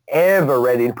wasn't ever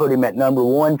ready to put him at number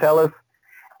one, fellas.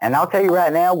 And I'll tell you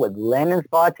right now, with landing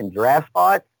spots and draft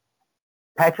spots,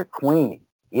 Patrick Queen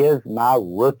is my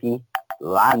rookie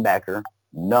linebacker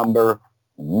number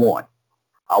one.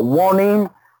 I want him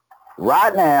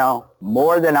right now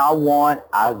more than I want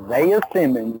Isaiah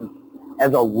Simmons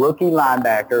as a rookie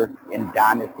linebacker in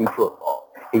Dynasty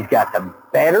football. He's got the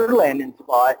better landing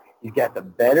spot. He's got the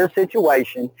better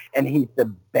situation, and he's the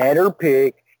better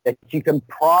pick that you can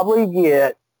probably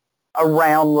get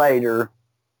around later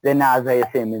than Isaiah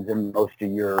Simmons in most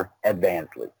of your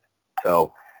advanced leagues.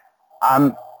 So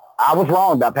I was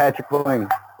wrong about Patrick Queen.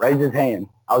 Raise his hand.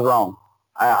 I was wrong.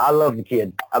 I love the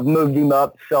kid. I've moved him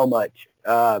up so much.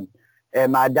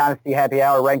 In my Dynasty Happy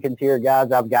Hour rankings here,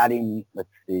 guys, I've got him, let's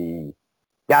see.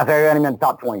 Guys, I got him in the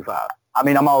top 25. I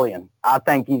mean, I'm all in. I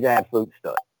think he's an absolute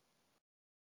stud.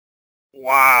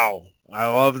 Wow. I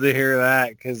love to hear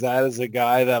that, because that is a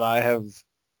guy that I have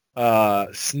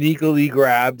sneakily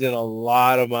grabbed in a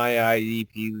lot of my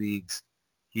IDP leagues.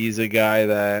 He's a guy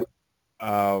that,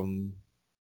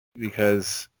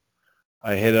 because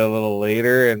I hit a little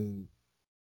later, and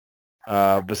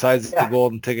besides the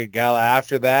golden ticket gala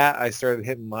after that, I started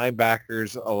hitting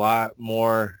linebackers a lot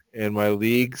more in my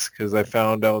leagues, because I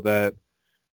found out that,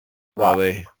 well,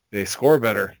 they score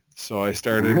better. So I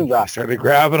started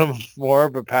grabbing them more,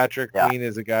 but Patrick Queen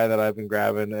is a guy that I've been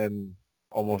grabbing in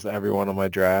almost every one of my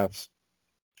drafts.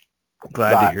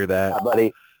 Glad to hear that.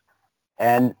 Buddy.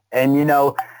 And I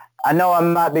know I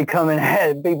might be coming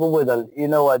at people with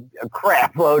a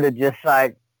crap load of just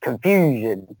like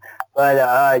confusion. But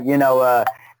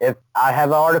if I have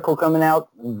an article coming out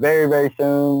very, very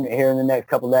soon here in the next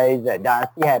couple of days at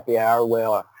Dynasty Happy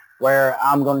Hour, where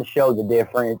I'm going to show the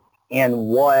difference in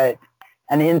what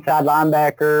an inside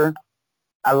linebacker,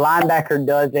 a linebacker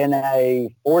does in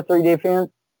a 4-3 defense,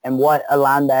 and what a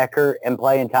linebacker in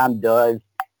playing time does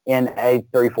in a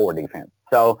 3-4 defense.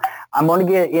 So I'm going to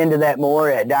get into that more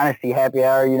at Dynasty Happy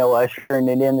Hour, ushering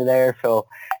it into there. So,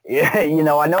 I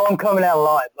know I'm coming out a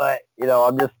lot, but,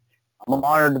 I'm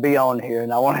honored to be on here,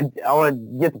 and I want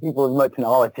to get to people as much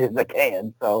knowledge as I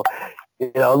can. So,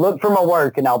 look for my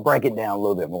work, and I'll break it down a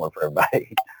little bit more for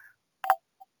everybody.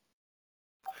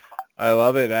 I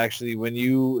love it. Actually, when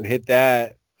you hit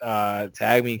that,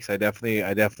 tag me, because I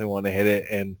definitely want to hit it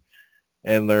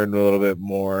and learn a little bit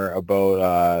more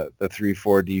about the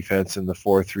 3-4 defense and the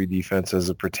 4-3 defense as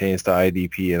it pertains to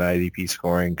IDP and IDP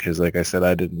scoring. Because, like I said,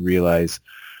 I didn't realize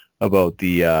about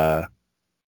the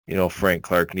Frank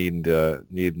Clark needing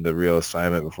the real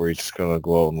assignment before he's just gonna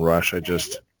go out and rush. I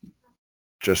just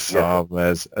saw him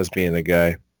as being a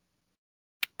guy.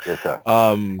 Yes, sir.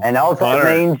 And all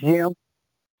that means, Jim.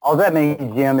 All that means,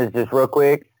 Jim, is just real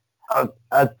quick, a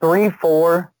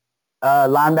 3-4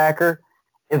 linebacker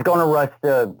is going to rush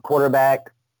the quarterback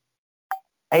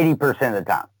 80% of the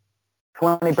time.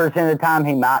 20% of the time,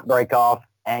 he might break off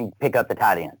and pick up the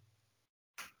tight end.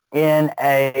 In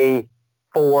a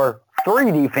 4-3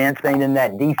 defense, meaning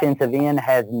that defensive end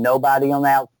has nobody on the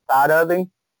outside of him,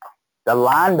 the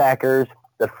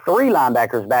three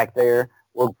linebackers back there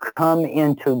will come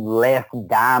into less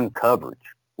dime coverage,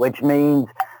 which means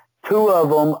two of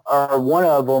them or one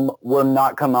of them will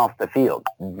not come off the field.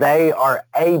 They are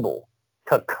able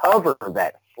to cover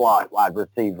that slot wide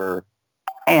receiver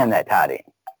and that tight end.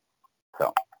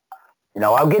 So,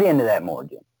 I'll get into that more,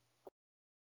 Jim.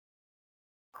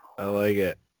 I like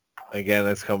it. Again,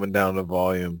 it's coming down to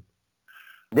volume.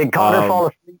 Did Connor fall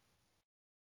asleep?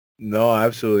 No,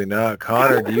 absolutely not.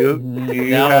 Connor, do you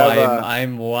No, have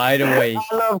I'm wide awake.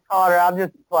 I love Connor. I'm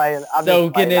just playing.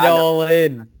 Soaking it all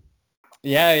in.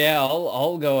 Yeah.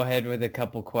 I'll go ahead with a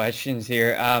couple questions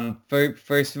here.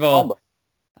 First of all,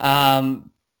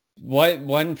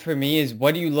 one for me is,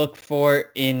 what do you look for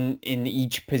in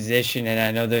each position? And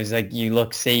I know there's like, you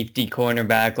look safety,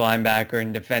 cornerback, linebacker,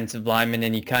 and defensive lineman,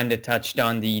 and you kind of touched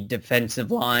on the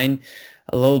defensive line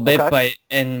a little bit, Okay.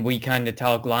 and we kind of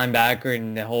talk linebacker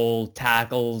and the whole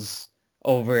tackles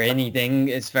over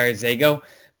anything as far as they go.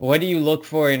 What do you look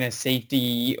for in a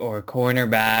safety or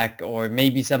cornerback, or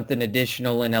maybe something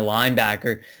additional in a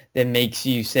linebacker that makes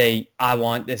you say, I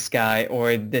want this guy,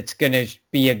 or that's going to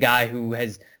be a guy who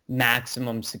has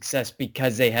maximum success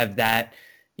because they have that,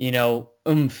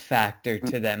 oomph factor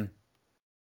to them?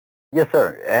 Yes,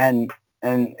 sir. And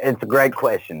it's a great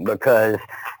question because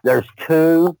there's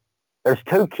two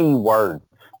key words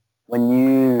when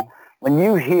you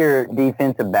hear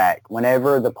defensive back.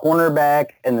 Whenever the cornerback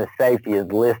and the safety is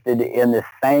listed in the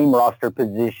same roster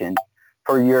position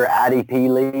for your IDP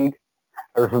league,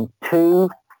 there's two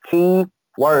key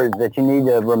words that you need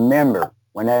to remember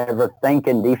whenever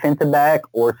thinking defensive back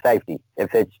or safety,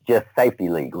 if it's just safety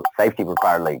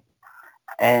required league.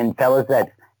 And fellas, that's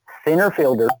center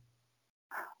fielder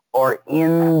or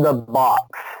in the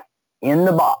box. In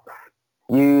the box.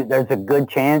 There's a good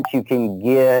chance you can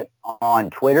get on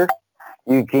Twitter,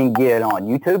 you can get on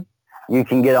YouTube, you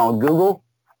can get on Google,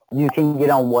 you can get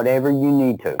on whatever you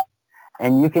need to.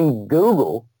 And you can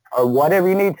Google or whatever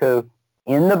you need to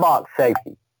in the box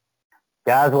safety.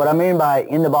 Guys, what I mean by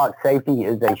in the box safety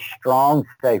is a strong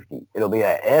safety. It'll be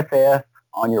a FF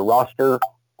on your roster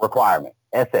requirement,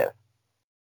 SF.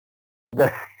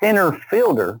 The center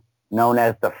fielder, known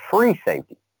as the free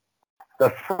safety.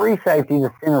 The free safety,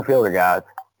 the center fielder, guys,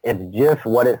 is just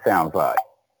what it sounds like.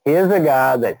 Here's a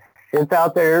guy that sits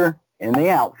out there in the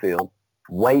outfield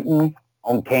waiting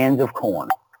on cans of corn,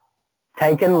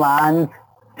 taking lines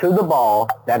to the ball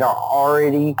that are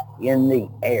already in the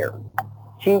air,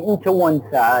 cheating to one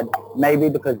side, maybe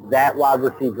because that wide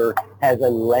receiver has a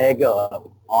leg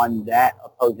up on that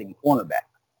opposing cornerback.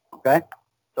 Okay?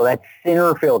 So that's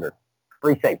center fielder,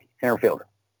 free safety, center fielder.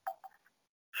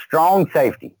 Strong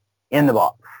safety in the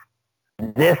box.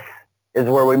 This is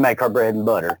where we make our bread and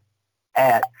butter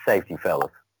at safety,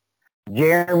 fellas.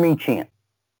 Jeremy Chin,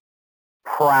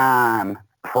 prime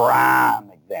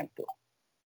example.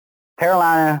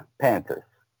 Carolina Panthers,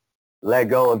 let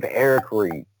go of Eric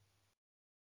Reed.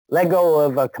 Let go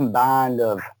of a combined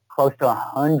of close to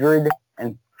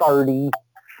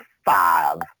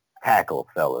 135 tackles,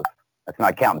 fellas. That's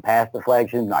not counting pass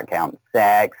deflections, not counting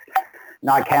sacks,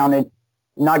 not counting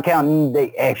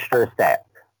the extra stats.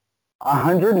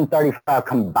 135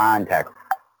 combined tackles.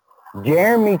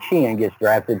 Jeremy Chin gets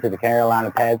drafted to the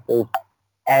Carolina Panthers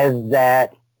as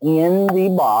that in the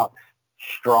box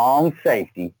strong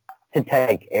safety to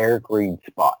take Eric Reed's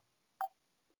spot.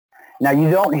 Now, you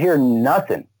don't hear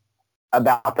nothing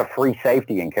about the free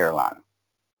safety in Carolina.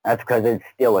 That's because it's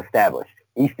still established.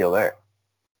 He's still there.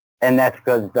 And that's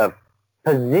because the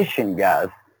position, guys,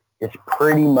 is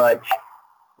pretty much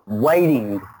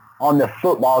waiting on the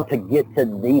football to get to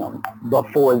them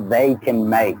before they can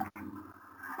make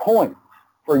points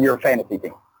for your fantasy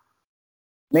team.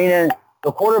 Meaning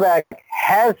the quarterback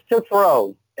has to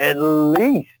throw at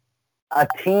least a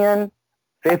 10,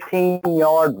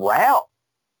 15-yard route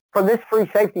for this free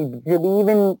safety to be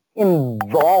even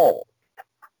involved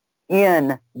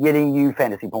in getting you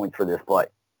fantasy points for this play.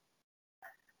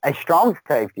 A strong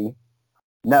safety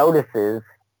notices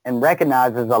and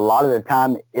recognizes a lot of the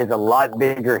time is a lot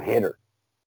bigger hitter.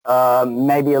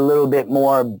 Maybe a little bit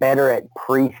more better at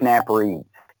pre-snap reads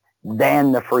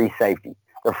than the free safety.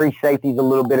 The free safety is a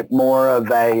little bit more of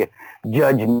a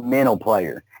judgmental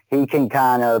player. He can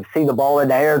kind of see the ball in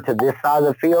the air to this side of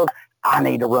the field. I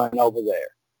need to run over there.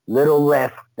 Little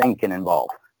less thinking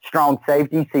involved. Strong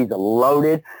safety sees a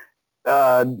loaded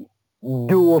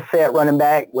dual set running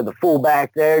back with a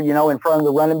fullback there, in front of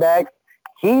the running back.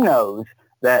 He knows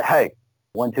that, hey,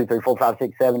 1, 2, 3, 4, 5,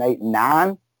 6, 7, 8,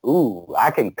 9. Ooh,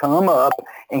 I can come up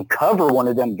and cover one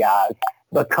of them guys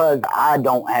because I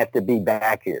don't have to be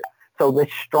back here. So the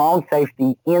strong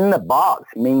safety in the box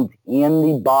means in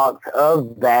the box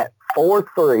of that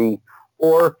 4-3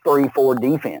 or 3-4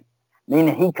 defense.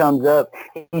 Meaning he comes up,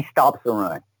 he stops the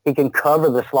run. He can cover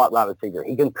the slot wide receiver.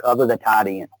 He can cover the tight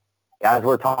end. Guys,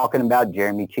 we're talking about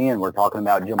Jeremy Chin. We're talking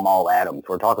about Jamal Adams.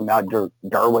 We're talking about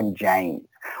Derwin James.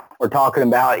 We're talking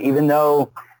about, even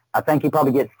though I think he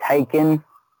probably gets taken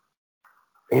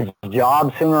his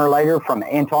job sooner or later from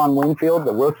Antoine Winfield,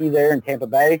 the rookie there in Tampa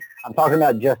Bay, I'm talking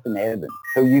about Justin Evans,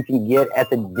 who you can get at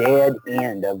the dead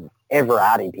end of every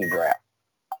I.D.P draft.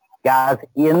 Guys,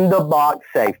 in the box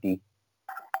safety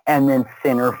and then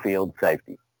center field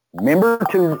safety. Remember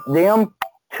to them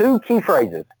two key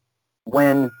phrases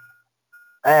when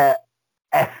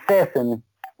assessing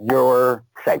your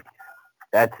safety.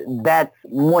 That's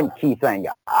one key thing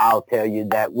I'll tell you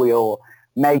that will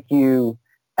make you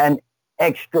an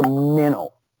extra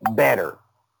better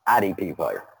IDP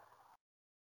player.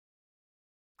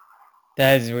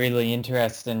 That is really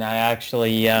interesting. I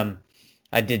actually,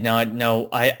 I did not know.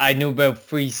 I knew about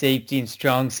free safety and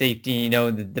strong safety, you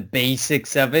know, the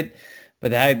basics of it,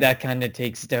 but that kind of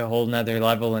takes it to a whole nother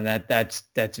level, and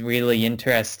that's really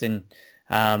interesting.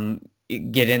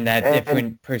 Getting that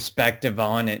different perspective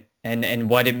on it, and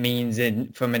what it means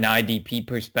from an IDP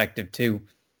perspective too.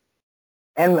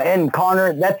 And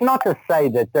Connor, that's not to say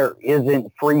that there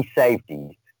isn't free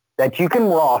safeties that you can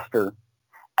roster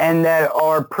and that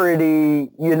are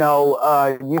pretty,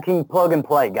 you can plug and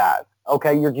play guys.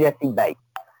 Okay, you're Jesse Bates.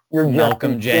 You're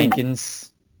Malcolm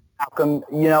Jenkins.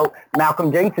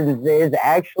 Malcolm Jenkins is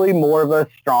actually more of a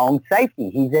strong safety.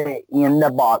 He's an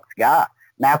in-the-box guy.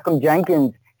 Malcolm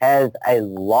Jenkins has a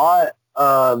lot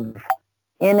of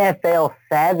NFL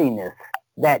savviness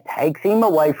that takes him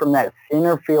away from that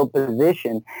center field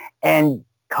position, and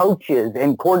coaches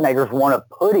and coordinators want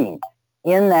to put him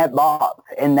in that box,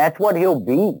 and that's what he'll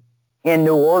be in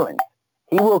New Orleans.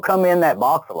 He will come in that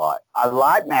box a lot. I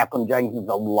like Malcolm Jenkins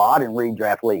a lot in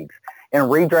redraft leagues. In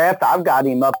redraft, I've got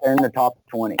him up there in the top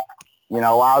 20.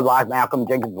 I like Malcolm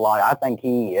Jenkins a lot. I think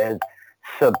he is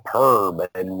superb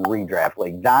in redraft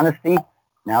league. Dynasty,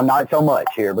 now not so much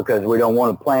here because we don't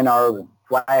want to plant our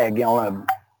flag on a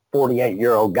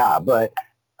 48-year-old guy. But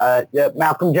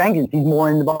Malcolm Jenkins, he's more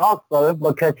in the box, brother,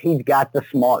 because he's got the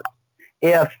smart.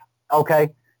 This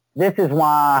is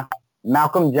why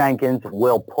Malcolm Jenkins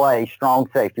will play strong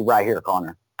safety right here,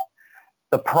 Connor.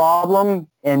 The problem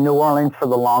in New Orleans for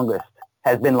the longest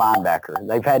has been linebacker.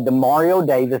 They've had DeMario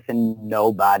Davis and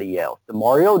nobody else.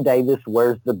 DeMario Davis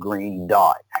wears the green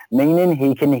dot, meaning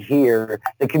he can hear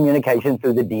the communication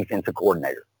through the defensive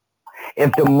coordinator.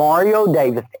 If DeMario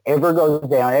Davis ever goes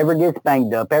down, ever gets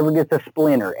banged up, ever gets a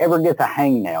splinter, ever gets a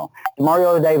hangnail,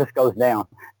 DeMario Davis goes down,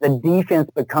 the defense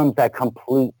becomes a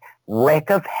complete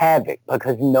wreck of havoc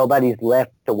because nobody's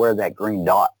left to wear that green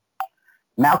dot.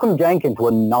 Malcolm Jenkins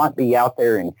will not be out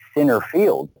there in center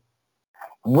field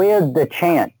with the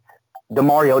chance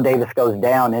DeMario Davis goes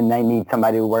down and they need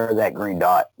somebody to wear that green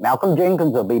dot. Malcolm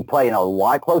Jenkins will be playing a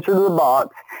lot closer to the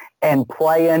box and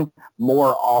playing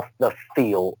more off the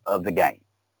feel of the game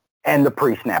and the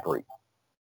pre-snap read.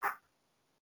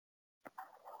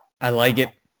 I like it,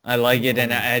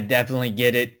 and I definitely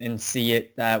get it and see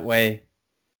it that way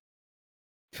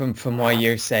from what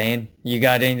you're saying. You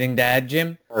got anything to add,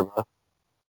 Jim?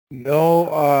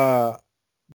 No,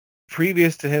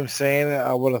 previous to him saying it,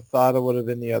 I would have thought it would have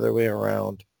been the other way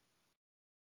around.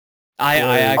 I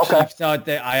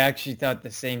actually thought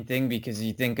the same thing, because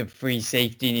you think of free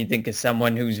safety and you think of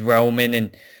someone who's roaming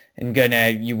and gonna,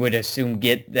 you would assume,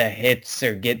 get the hits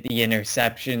or get the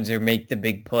interceptions or make the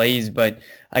big plays. But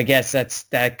I guess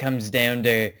that comes down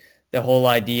to the whole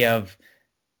idea of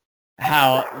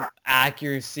how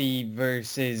accuracy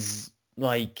versus,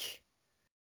 like,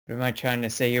 what am I trying to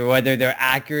say here? Whether they're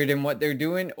accurate in what they're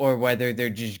doing or whether they're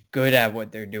just good at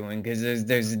what they're doing. Because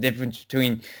there's a difference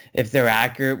between if they're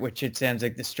accurate, which it sounds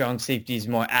like the strong safety is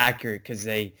more accurate because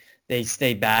they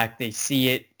stay back, they see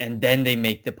it, and then they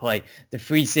make the play. The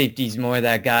free safety is more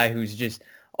that guy who's just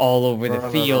all over the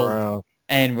field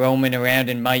and roaming around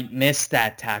and might miss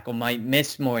that tackle, might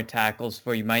miss more tackles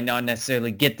for you, might not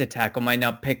necessarily get the tackle, might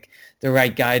not pick the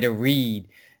right guy to read,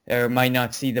 or might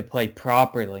not see the play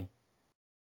properly.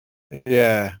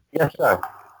 Yeah. Yes, sir.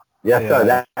 Yes,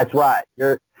 sir. That's right.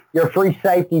 Your free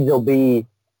safeties will be,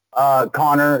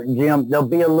 Connor, Jim, they'll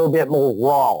be a little bit more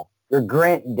raw. Your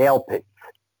Grant Delpits.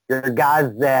 Your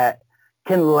guys that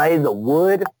can lay the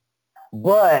wood,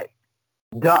 but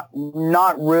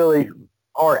not really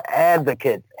are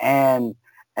advocates and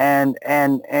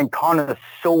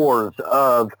connoisseurs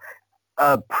of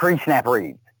pre-snap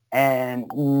reads and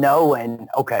knowing,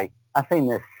 okay, I seen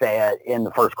this set in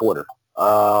the first quarter.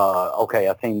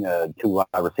 I seen the two wide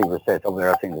receiver sets over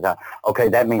there. I seen the time. Okay,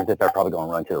 that means that they're probably going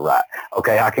to run to the right.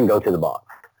 Okay, I can go to the box.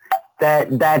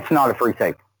 That's not a free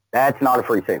safety. That's not a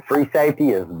free safety. Free safety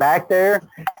is back there,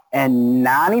 and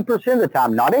 90% of the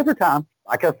time, not every time,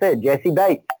 like I said, Jesse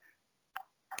Bates,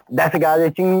 that's a guy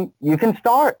that you can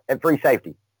start at free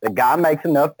safety. The guy makes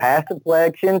enough pass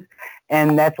deflections,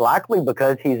 and that's likely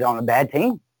because he's on a bad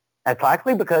team. That's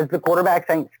likely because the quarterbacks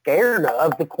ain't scared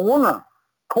of the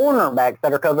cornerbacks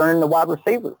that are covering the wide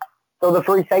receivers. So the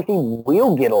free safety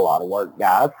will get a lot of work,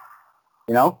 guys.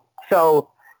 So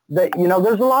there's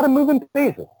a lot of moving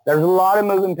pieces. There's a lot of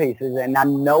moving pieces, and I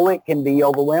know it can be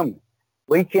overwhelming.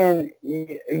 We can,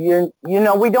 we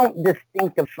don't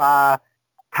distinctify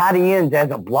tight ends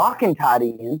as a blocking tight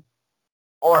end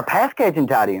or a pass catching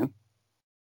tight end.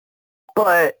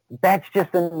 But that's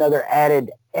just another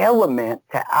added element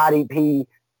to IDP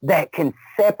that can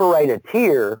separate a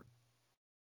tier,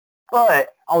 but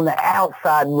on the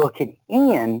outside looking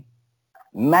in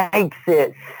makes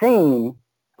it seem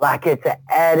like it's an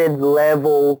added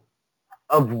level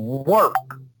of work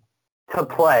to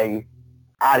play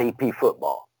IDP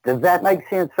football. Does that make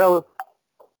sense, fellas?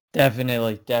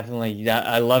 Definitely.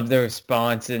 I love the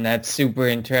response, and that's super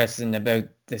interesting about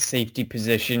the safety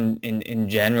position in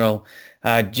general.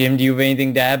 Jim, do you have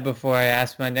anything to add before I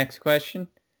ask my next question?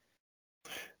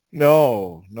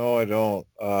 No, I don't.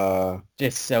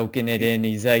 Just soaking it in.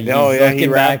 He's like, No, he's yeah, he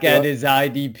looking back wrapped at up. his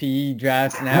IDP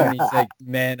drafts now, and he's like,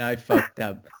 man, I fucked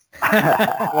up.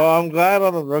 Well, I'm glad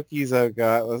on the rookies I've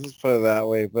got. Let's just put it that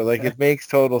way. But like, it makes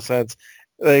total sense.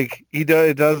 Like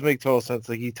it does make total sense.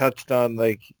 Like he touched on,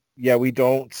 like, yeah, we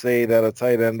don't say that a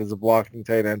tight end is a blocking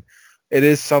tight end. It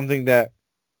is something that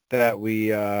we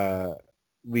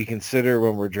consider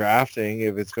when we're drafting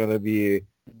if it's going to be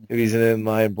if he's an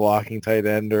inline blocking tight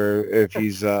end or if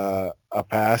he's a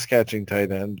pass catching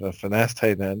tight end, a finesse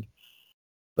tight end.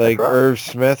 Like right. Irv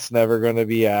Smith's never going to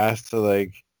be asked to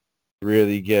like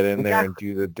really get in there and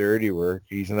do the dirty work.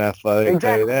 He's an athletic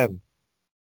tight end.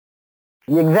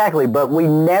 Exactly, but we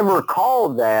never call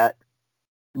that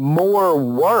more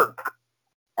work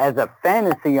as a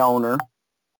fantasy owner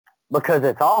because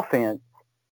it's offense.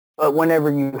 But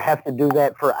whenever you have to do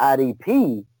that for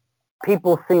IDP,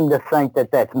 people seem to think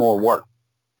that that's more work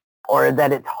or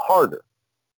that it's harder.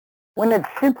 When it's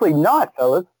simply not,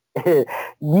 fellas.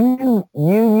 You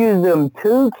use them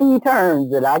two key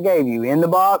terms that I gave you, in the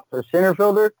box or center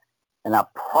fielder, and I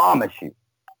promise you,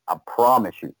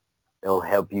 it'll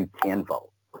help you tenfold.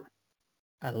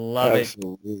 I love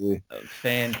Absolutely. it.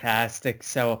 Fantastic.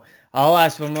 So I'll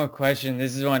ask one more question.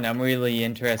 This is one I'm really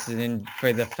interested in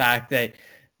for the fact that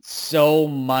so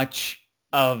much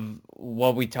of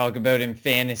what we talk about in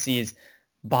fantasy is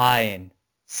buying,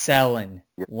 selling,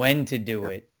 when to do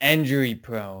it, injury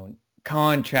prone,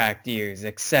 contract years,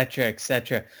 etc.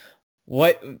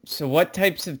 What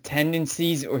types of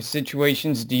tendencies or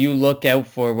situations do you look out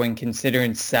for when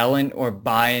considering selling or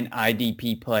buying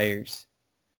IDP players?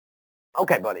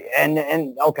 Okay, buddy. And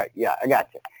okay, yeah, I got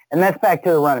you. And that's back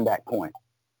to the running back point.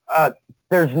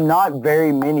 There's not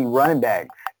very many running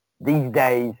backs these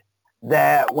days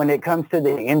that when it comes to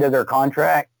the end of their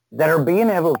contract that are being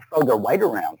able to throw their weight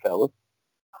around, fellas.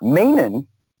 Meaning,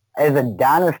 as a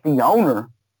dynasty owner,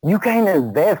 you can't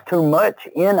invest too much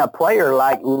in a player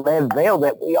like Lev Bell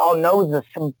that we all know is a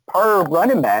superb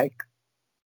running back,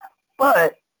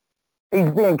 but he's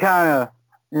being kind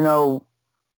of,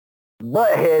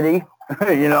 butt-heady.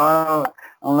 I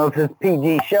don't know if it's a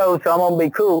PG show, so I'm going to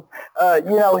be cool.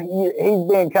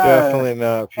 He's being kind of definitely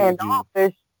not PG.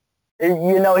 standoffish.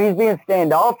 He's being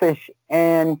standoffish,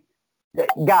 and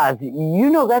guys,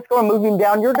 that's going to move him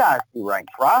down your dynasty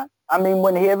ranks, right? I mean,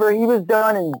 whenever he was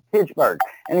done in Pittsburgh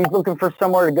and he's looking for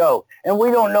somewhere to go, and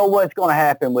we don't know what's going to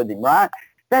happen with him, right?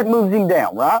 That moves him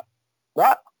down, right?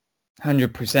 Right?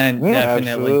 100%, definitely.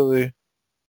 Absolutely.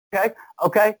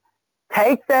 Okay.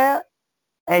 Take that,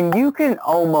 and you can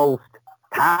almost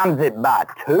times it by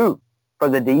 2 for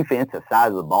the defensive side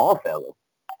of the ball, fellas.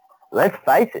 Let's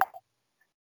face it.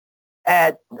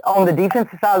 On the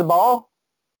defensive side of the ball,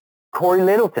 Corey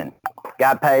Littleton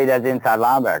got paid as inside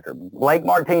linebacker. Blake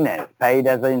Martinez paid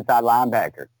as an inside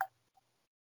linebacker.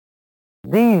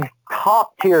 These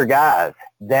top-tier guys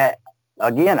that,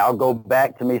 again, I'll go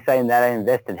back to me saying that I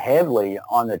invested heavily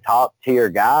on the top-tier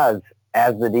guys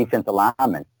as the defensive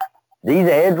linemen. These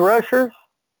edge rushers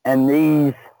and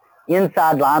these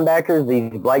inside linebackers,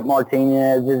 these Blake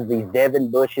Martinez's, these Devin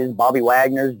Bushes, Bobby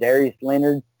Wagner's, Darius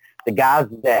Leonard, the guys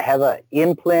that have an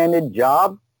implanted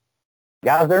job,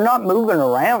 guys, they're not moving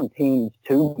around teams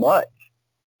too much.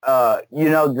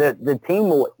 The team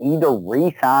will either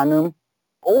re-sign them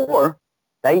or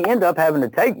they end up having to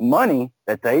take money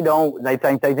that they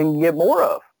think they can get more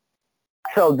of.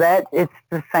 So that it's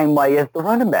the same way as the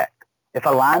running back. If a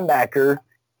linebacker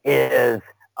is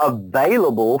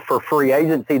available for free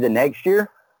agency the next year,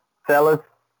 fellas,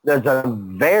 there's a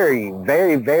very,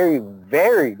 very, very,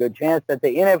 very good chance that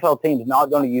the NFL team is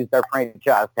not going to use their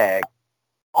franchise tag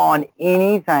on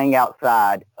anything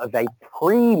outside of a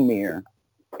premier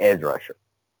edge rusher.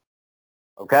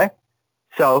 Okay?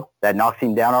 So that knocks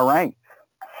him down our ranks.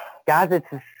 Guys, it's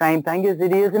the same thing as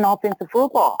it is in offensive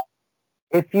football.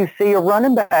 If you see a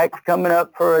running back coming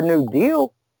up for a new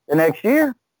deal the next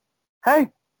year, hey,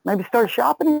 maybe start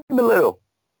shopping him a little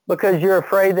because you're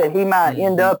afraid that he might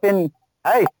end up in,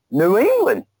 New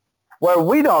England. where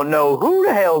we don't know who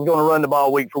the hell is going to run the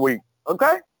ball week for week.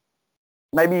 Okay?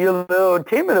 Maybe you're a little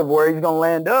timid of where he's going to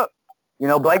land up. You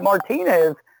know, Blake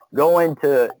Martinez going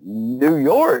to New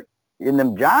York in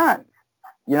them Giants,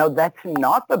 you know, that's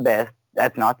not the best.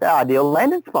 That's not the ideal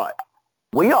landing spot.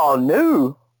 We all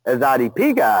knew as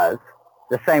IDP guys,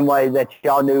 the same way that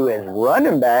y'all knew as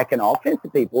running back and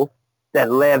offensive people,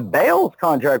 that Lev Bell's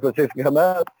contract was fixing to come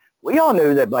up. We all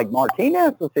knew that Blake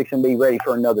Martinez was fixing to be ready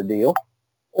for another deal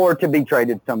or to be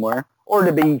traded somewhere or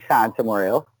to be signed somewhere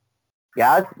else.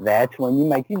 Guys, that's when you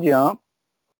make your jump.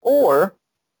 Or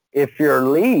if your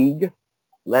league,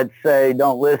 let's say,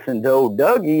 don't listen to old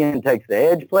Dougie and takes the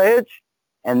edge pledge,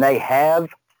 and they have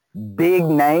big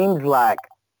names like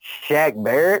Shaq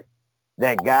Barrett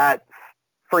that got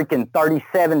freaking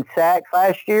 37 sacks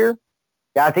last year,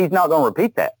 guys, he's not going to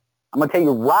repeat that. I'm going to tell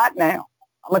you right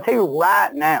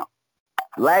now.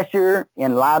 Last year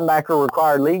in linebacker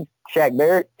required leagues, Shaq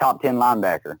Barrett, top 10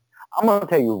 linebacker. I'm going to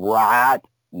tell you right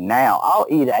now. I'll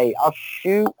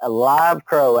shoot a live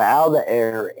crow out of the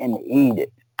air and eat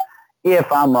it if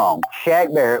I'm wrong.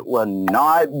 Shaq Barrett will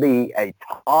not be a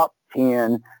top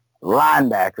 10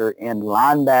 linebacker in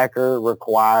linebacker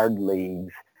required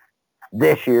leagues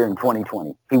this year in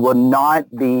 2020. He will not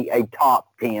be a top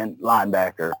 10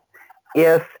 linebacker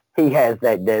if he has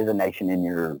that designation in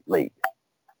your league.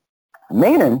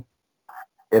 Meaning,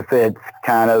 if it's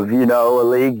kind of, you know, a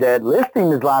league that lists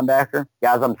him as linebacker,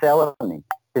 guys, I'm selling him.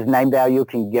 His name value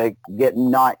can get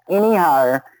not any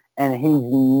higher, and he's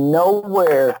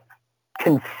nowhere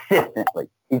consistently.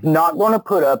 He's not going to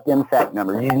put up them sack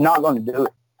numbers. He's not going to do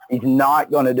it.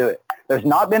 There's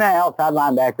not been an outside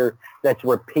linebacker that's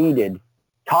repeated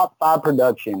top 5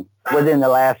 production within the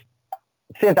last,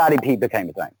 since IDP became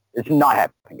a thing. It's not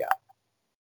happening,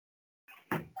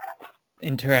 guys.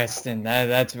 Interesting.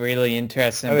 That's really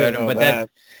interesting.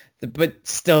 But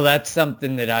still, that's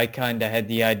something that I kind of had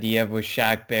the idea of with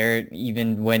Shaq Barrett,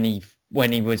 even when he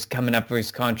was coming up for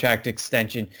his contract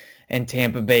extension and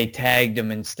Tampa Bay tagged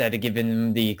him instead of giving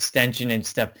him the extension and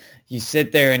stuff. You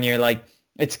sit there and you're like,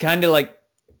 it's kind of like,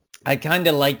 I kind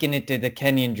of liken it to the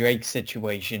Kenyon Drake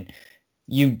situation.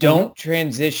 You don't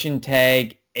transition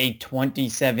tag a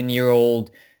 27-year-old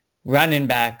running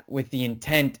back with the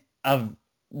intent of,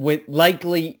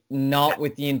 likely not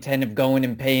with the intent of going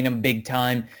and paying him big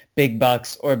time, big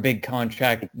bucks, or a big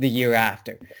contract the year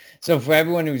after. So for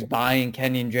everyone who's buying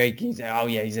Kenyon Drake, he's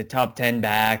a top 10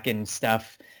 back and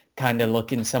stuff, kind of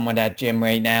looking somewhat at Jim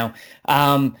right now.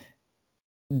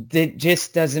 That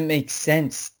just doesn't make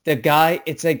sense. The guy,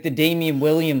 it's like the Damian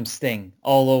Williams thing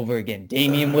all over again.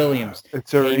 Damian Williams.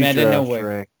 It's a redraft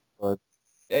rank. But...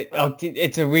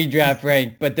 It's a redraft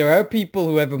rank, but there are people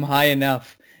who have him high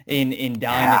enough in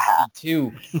Dynasty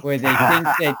too, where they think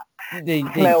that they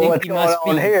think he must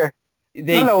be here.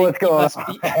 They think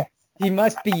he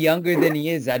must be younger than he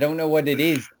is. I don't know what it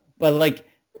is, but like,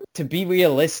 to be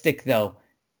realistic though,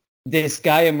 this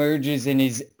guy emerges in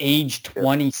his age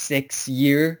 26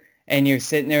 year, and you're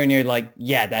sitting there and you're like,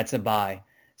 yeah, that's a buy.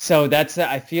 So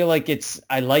I feel like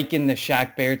I liken the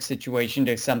Shaq Barrett situation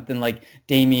to something like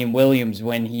Damian Williams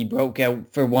when he broke out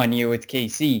for 1 year with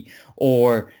KC,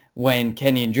 or when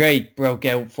Kenyon Drake broke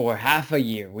out for half a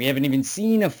year. We haven't even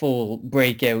seen a full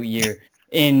breakout year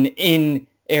in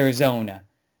Arizona.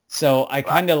 So I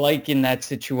kind of liken that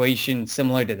situation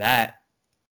similar to that.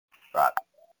 Right.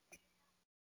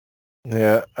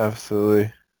 Yeah,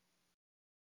 absolutely.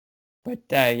 But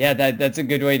that's a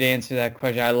good way to answer that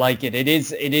question. I like it. It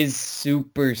is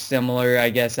super similar, I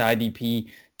guess, IDP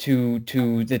to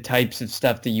the types of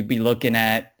stuff that you'd be looking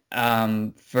at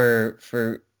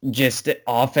for just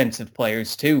offensive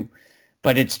players too.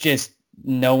 But it's just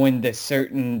knowing the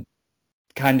certain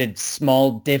kind of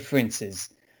small differences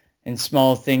and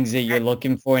small things that you're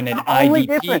looking for in an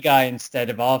IDP guy instead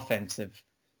of offensive.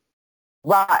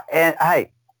 Right. And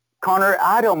hey, Connor,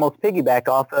 I'd almost piggyback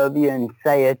off of you and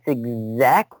say it's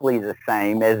exactly the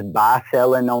same as buy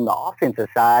selling on the offensive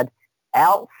side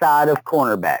outside of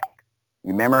cornerback.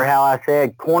 You remember how I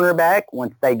said cornerback,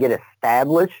 once they get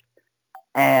established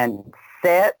and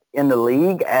set in the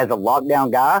league as a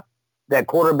lockdown guy, that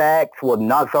quarterbacks will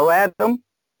not throw at them?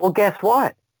 Well, guess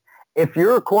what? If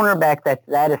you're a cornerback that's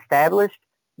that established,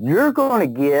 you're going to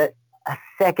get a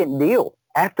second deal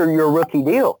after your rookie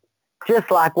deal.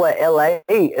 Just like what LA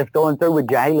is going through with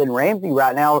Jalen Ramsey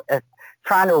right now,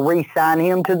 trying to re-sign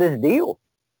him to this deal.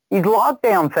 He's locked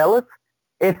down, fellas.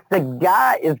 If the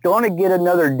guy is going to get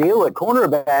another deal at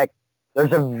cornerback,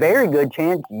 there's a very good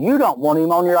chance you don't want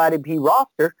him on your IDP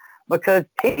roster because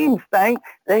teams think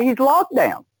that he's locked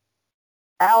down.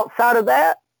 Outside of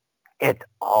that, it's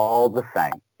all the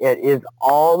same. It is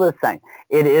all the same.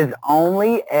 It is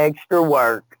only extra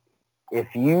work if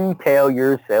you tell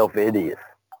yourself it is.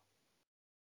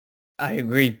 I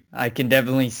agree. I can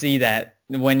definitely see that.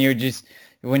 When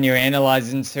you're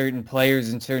analyzing certain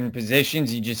players in certain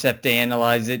positions, you just have to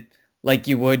analyze it like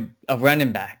you would a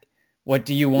running back. What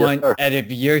do you want out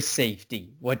of your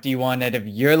safety? What do you want out of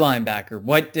your linebacker?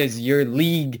 What does your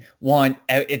league want?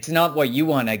 It's not what you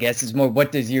want, I guess. It's more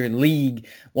what does your league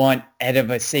want out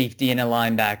of a safety and a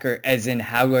linebacker, as in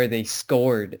how are they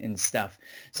scored and stuff.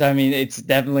 So, I mean, it's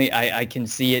definitely, I can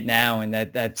see it now, and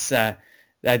that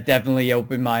definitely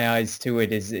opened my eyes to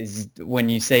it is when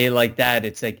you say it like that,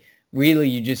 it's like, really,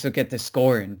 you just look at the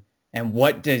scoring and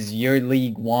what does your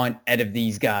league want out of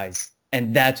these guys?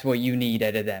 And that's what you need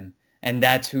out of them. And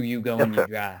that's who you go and you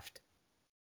draft.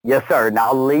 Yes, sir. And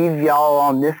I'll leave y'all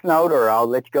on this note, or I'll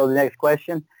let you go to the next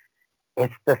question.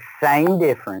 It's the same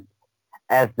difference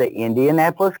as the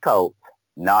Indianapolis Colts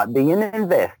not being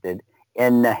invested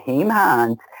in Naheem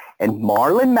Hines and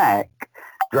Marlon Mack,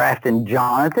 drafting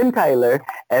Jonathan Taylor,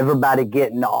 everybody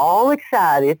getting all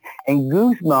excited and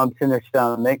goosebumps in their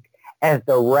stomach, as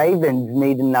the Ravens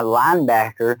needing a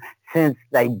linebacker since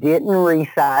they didn't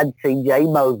re-sign C.J.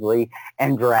 Mosley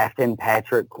and drafting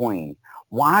Patrick Queen.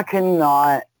 Why can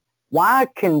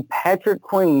Patrick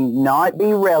Queen not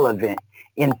be relevant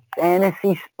in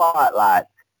fantasy spotlights,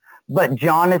 but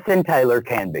Jonathan Taylor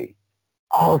can be?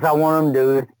 All I want them to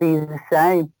do is be the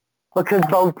same, because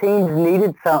both teams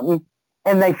needed something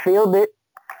and they filled it.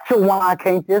 So why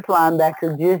can't this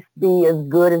linebacker just be as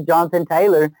good as Jonathan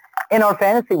Taylor in our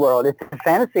fantasy world? It's a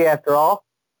fantasy after all.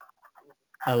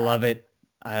 I love it.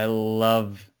 I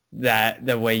love that,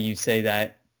 the way you say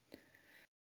that.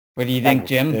 What do you think,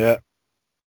 Jim? Yeah,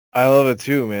 I love it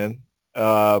too, man.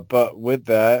 But with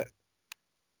that,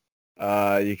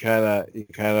 you kind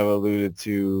of alluded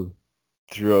to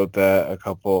throughout that a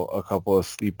couple of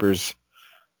sleepers.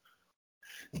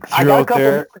 I got a couple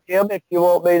more, Jim, if you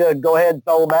want me to go ahead and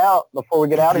throw them out before we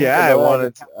get out of here. Yeah, I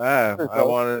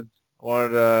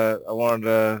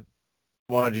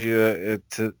wanted you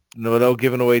to without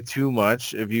giving away too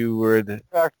much, if you were to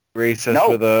grace us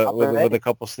with a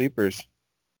couple sleepers.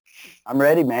 I'm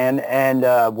ready, man, and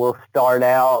we'll start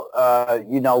out,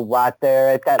 right there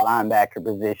at that linebacker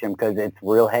position, because it's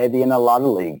real heavy in a lot of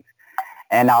leagues.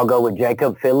 And I'll go with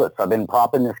Jacob Phillips. I've been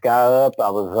propping this guy up. I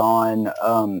was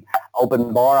on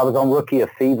Open Bar. I was on Rookie of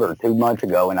Fever 2 months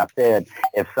ago, and I said,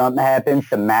 if something happens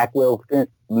to Mac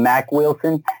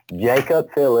Wilson, Jacob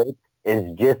Phillips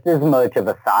is just as much of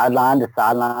a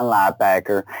sideline-to-sideline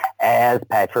linebacker as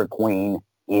Patrick Queen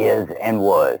is and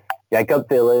was. Jacob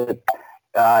Phillips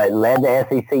led the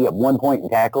SEC at one point in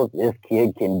tackles. This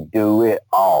kid can do it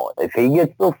all. If he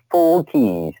gets the full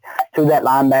keys to that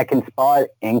linebacking spot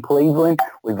in Cleveland,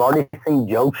 we've already seen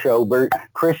Joe Schobert,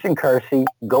 Christian Kersey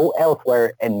go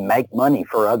elsewhere and make money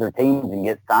for other teams and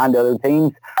get signed to other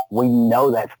teams. We know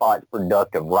that spot's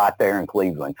productive right there in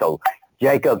Cleveland. So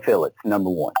Jacob Phillips, number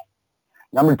one.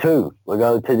 Number two, we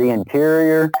go to the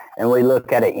interior and we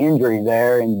look at an injury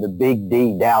there in the Big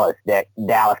D, Dallas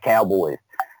Cowboys.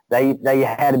 They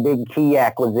had a big key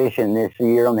acquisition this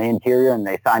year on the interior, and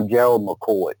they signed Gerald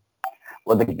McCoy.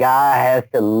 Well, the guy has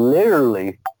to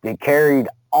literally get carried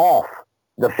off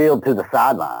the field to the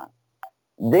sideline.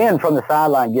 Then from the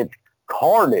sideline gets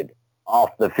carted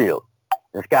off the field.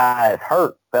 This guy is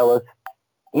hurt, fellas.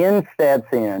 In steps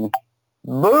in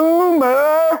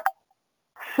Boomer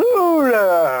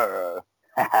Sooner.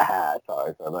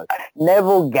 Sorry so much.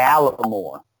 Neville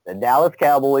Gallimore, the Dallas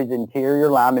Cowboys interior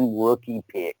lineman rookie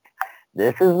pick.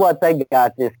 This is what they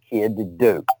got this kid to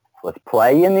do. Was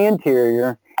play in the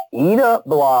interior, eat up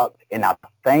blocks, and I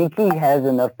think he has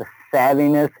enough the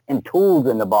savviness and tools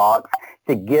in the box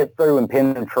to get through and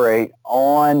penetrate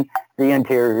on the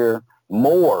interior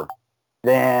more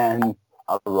than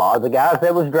a lot of the guys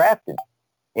that was drafted.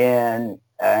 And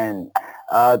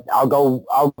I'll go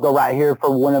right here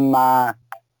for one of my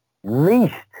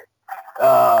least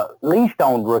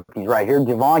owned rookies right here,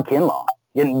 Javon Kinlaw.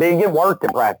 Getting work in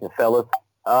practice, fellas.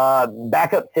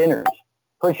 Backup centers,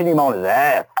 pushing him on his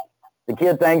ass. The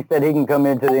kid thinks that he can come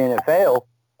into the NFL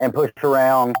and push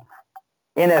around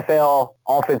NFL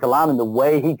offensive linemen the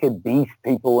way he could beast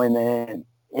people in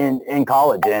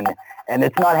college, and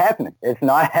it's not happening. It's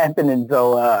not happening.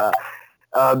 So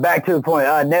back to the point.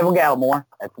 Neville Gallimore,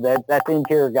 that's the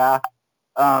interior guy.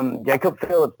 Jacob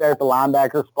Phillips there at the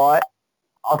linebacker spot.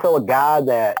 Also a guy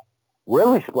that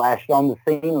really splashed on the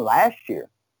scene last year,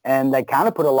 and they kind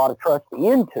of put a lot of trust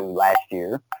into last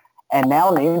year, and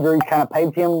now the injuries kind of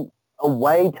paved him a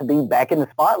way to be back in the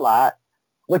spotlight,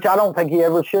 which I don't think he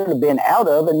ever should have been out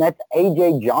of, and that's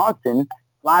A.J. Johnson,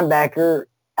 linebacker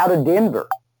out of Denver.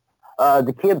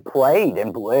 The kid played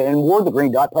and wore the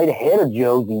green dot, played ahead of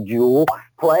Josie Jewell,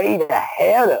 played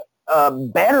ahead of,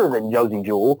 better than Josie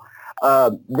Jewell.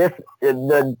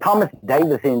 The Thomas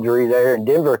Davis injury there in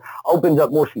Denver opens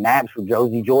up more snaps for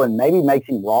Josie Jewell and maybe makes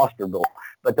him rosterable.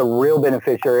 But the real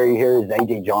beneficiary here is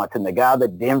A.J. Johnson, the guy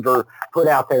that Denver put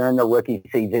out there in the rookie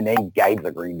season and gave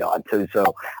the green dot to.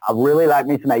 So I really like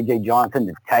me some A.J. Johnson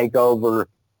to take over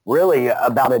really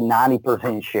about a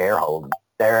 90% shareholder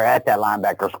there at that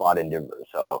linebacker spot in Denver.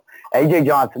 So A.J.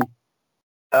 Johnson.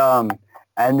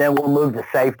 And then we'll move to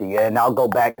safety, and I'll go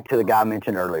back to the guy I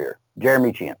mentioned earlier,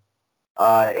 Jeremy Chin.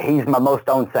 He's my most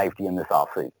owned safety in this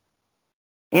offseason.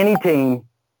 Any team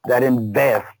that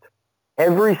invests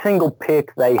every single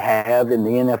pick they have in the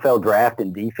NFL draft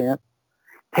in defense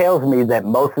tells me that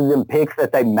most of them picks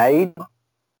that they made,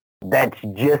 that's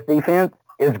just defense,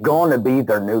 is going to be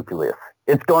their nucleus.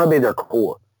 It's going to be their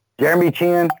core. Jeremy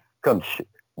Chin comes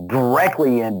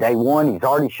directly in day one. He's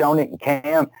already shown it in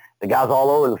camp. The guy's all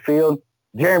over the field.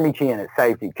 Jeremy Chin at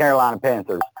safety, Carolina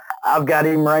Panthers. I've got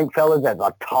him ranked, fellas, as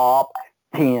a top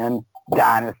 10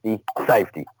 dynasty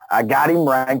safety. I got him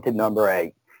ranked at number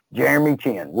 8. Jeremy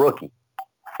Chin, rookie.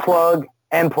 Plug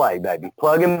and play, baby.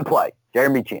 Plug and play.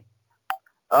 Jeremy Chin.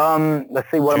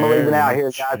 Let's see what I'm leaving out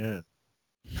here, guys.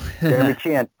 Jeremy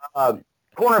Chin.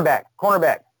 Cornerback.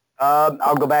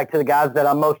 I'll go back to the guys that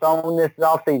I'm most on this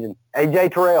offseason. A.J.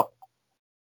 Terrell.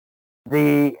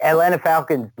 The Atlanta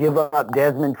Falcons give up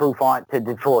Desmond Trufant to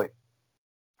Detroit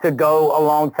to go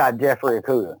alongside Jeffrey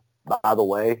Okudah. By the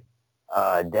way,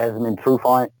 Desmond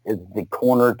Trufant is the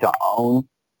corner to own,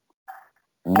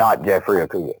 not Jeffrey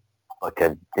Okudah,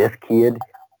 because this kid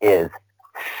is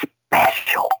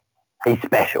special. He's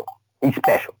special. I've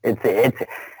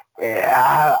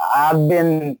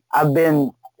been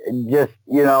just,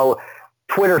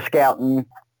 Twitter scouting,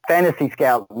 fantasy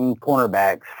scouting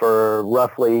cornerbacks for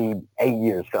roughly 8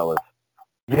 years, fellas.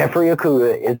 Jeffrey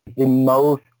Okudah is the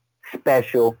most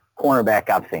special cornerback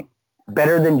I've seen.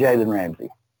 Better than Jalen Ramsey.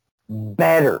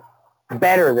 Better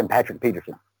than Patrick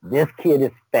Peterson. This kid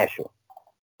is special.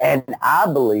 And I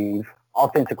believe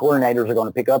offensive coordinators are going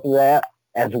to pick up that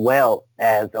as well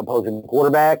as opposing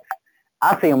quarterbacks.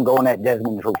 I see them going at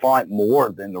Desmond Trufant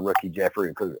more than the rookie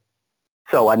Jeffrey Okudah.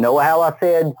 So I know how I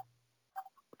said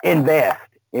invest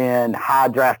in high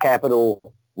draft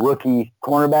capital rookie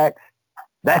cornerbacks.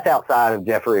 That's outside of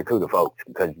Jeffrey Okudah, folks,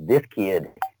 because this kid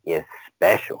is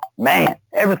special. Man,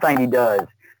 everything he does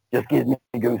just gives me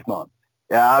goosebumps.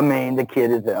 I mean, the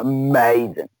kid is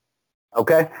amazing.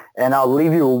 Okay? And I'll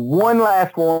leave you with one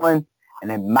last one,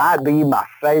 and it might be my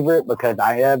favorite because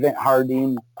I haven't heard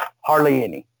him hardly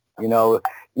any. You know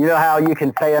how you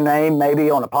can say a name maybe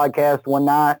on a podcast one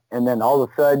night, and then all of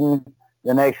a sudden,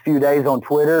 the next few days on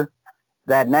Twitter,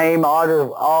 that name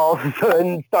all of a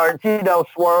sudden starts,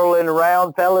 swirling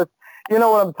around, fellas. You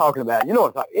know what I'm talking about. You know what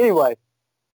I'm talking about. Anyway,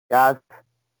 guys,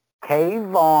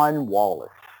 Kayvon Wallace.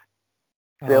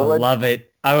 Love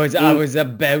it. I was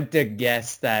about to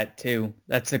guess that too.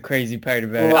 That's the crazy part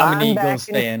about it. I'm an Eagles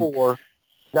fan. The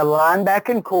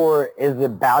linebacking core is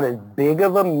about as big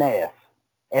of a mess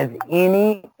as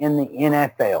any in the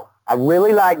NFL. I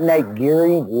really like Nate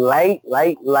Geary late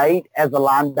as a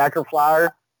linebacker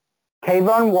flyer.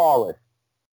 Kayvon Wallace,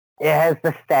 it has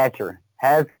the stature,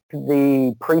 has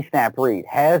the pre-snap read,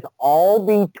 has all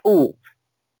the tools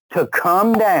to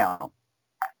come down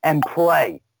and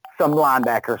play some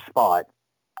linebacker spot,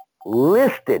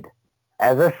 listed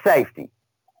as a safety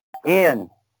in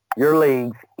your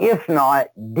leagues, if not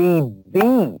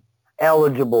DB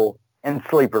eligible in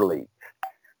sleeper leagues.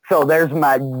 So there's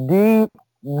my deep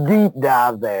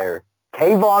dive there.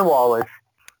 Kayvon Wallace,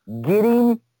 get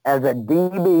him as a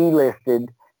DB listed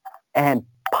and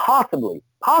possibly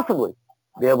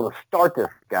be able to start this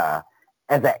guy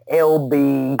as a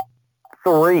LB3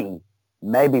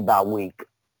 maybe by week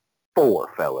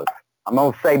 4, fellas. I'm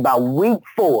going to say by week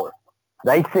 4,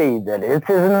 they see that this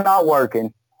is not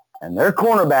working and their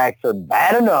cornerbacks are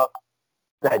bad enough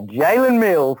that Jalen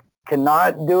Mills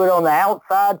cannot do it on the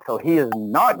outside, so he is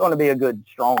not going to be a good,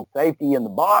 strong safety in the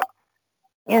box.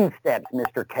 In steps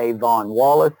Mr. Kayvon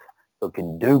Wallace, who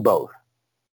can do both.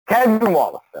 Kayvon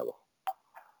Wallace, fellas.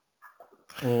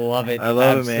 Love it. I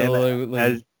love Absolutely. it,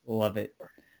 man. Love it.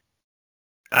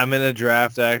 I'm in a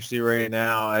draft actually right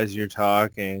now as you're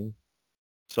talking.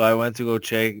 So I went to go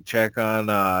check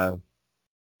on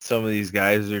some of these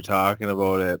guys that are talking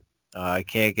about it. I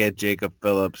can't get Jacob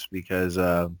Phillips because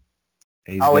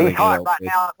he's hot right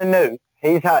now in the news.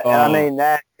 He's hot. I mean,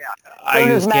 that. Yeah. I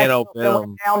just can't open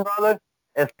him. Down, brother,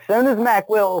 As soon as Mac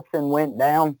Wilson went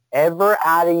down, every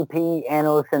IDP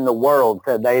analyst in the world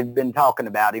said they'd been talking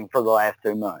about him for the last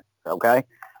 2 months, okay?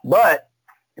 But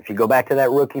if you go back to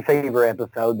that Rookie Fever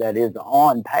episode that is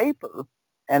on paper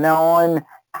and on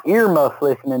earmuffs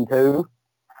listening to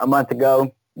a month ago,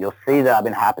 you'll see that I've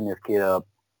been hyping this kid up.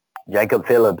 Jacob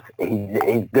Phillips,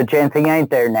 he's good chance he ain't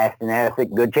there, Nasty.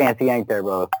 Good chance he ain't there,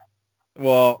 bro.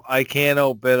 Well, I can't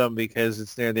outbid him because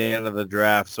it's near the end of the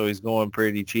draft, so he's going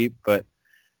pretty cheap, but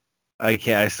I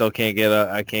still can't get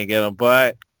him.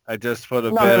 But I just put a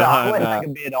bid I on. wouldn't take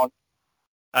a bid on.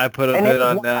 I put a bid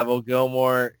on Neville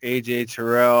Gilmore, AJ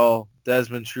Terrell,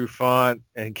 Desmond Trufant,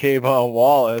 and Kayvon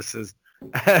Wallace as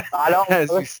you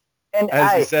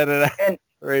said it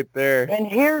right there. And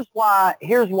here's why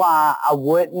I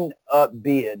wouldn't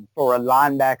upbid for a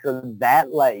linebacker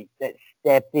that late that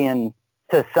stepped in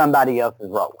to somebody else's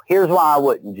role. Here's why I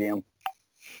wouldn't, Jim.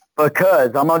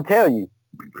 Because I'm gonna tell you,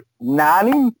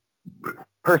 90%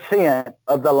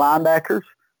 of the linebackers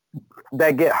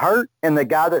that get hurt and the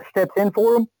guy that steps in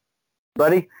for them,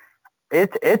 buddy,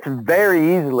 it's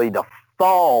very easily to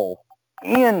fall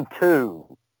into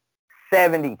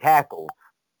 70 tackles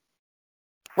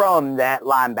from that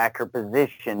linebacker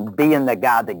position being the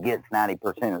guy that gets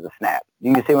 90% of the snap. Do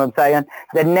you see what I'm saying?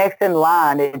 The next in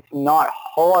line, it's not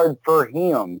hard for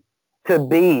him to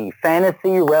be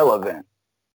fantasy relevant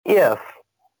if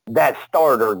that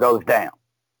starter goes down.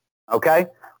 Okay?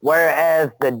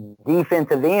 Whereas the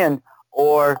defensive end,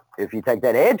 or if you take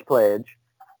that edge pledge,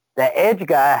 the edge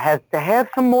guy has to have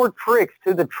some more tricks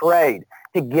to the trade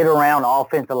to get around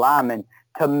offensive linemen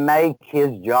to make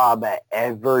his job an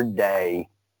everyday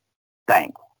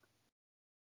thing.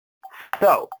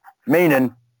 So,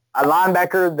 meaning a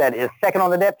linebacker that is second on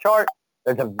the depth chart,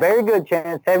 there's a very good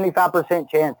chance, 75%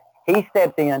 chance, he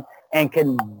steps in and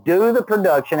can do the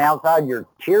production outside your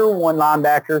tier one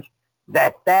linebackers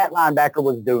that linebacker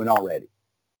was doing already.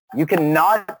 You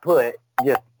cannot put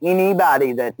just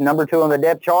anybody that's number 2 on the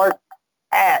depth chart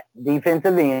at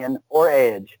defensive end or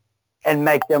edge and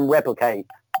make them replicate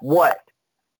what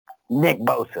Nick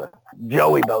Bosa,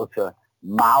 Joey Bosa,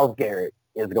 Myles Garrett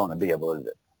is going to be able to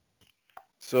do.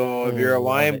 So if you're a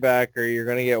linebacker, you're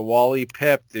going to get Wally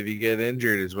pipped if you get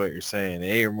injured is what you're saying.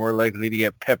 Hey, you're more likely to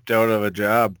get pipped out of a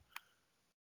job.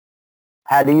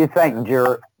 How do you think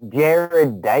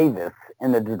Jared Davis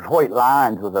in the Detroit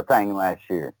Lions was a thing last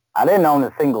year? I didn't own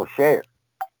a single share.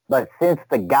 But since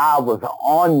the guy was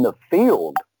on the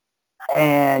field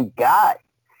and got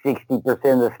 60% of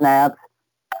the snaps,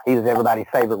 he was everybody's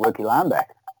favorite rookie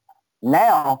linebacker.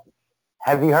 Now,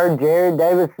 have you heard Jared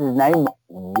Davis's name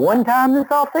one time this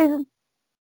offseason?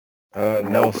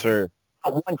 No, sir.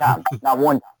 Not one time. Not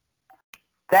one time.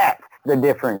 That's the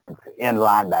difference in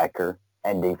linebacker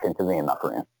and defensive end, my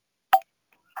friend.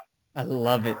 I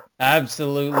love it.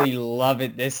 Absolutely love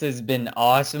it. This has been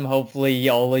awesome. Hopefully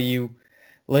all of you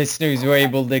listeners were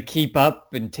able to keep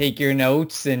up and take your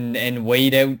notes and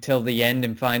wait out till the end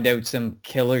and find out some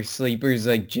killer sleepers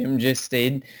like Jim just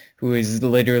did, who is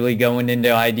literally going into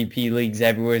IDP leagues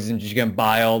everywhere and just going to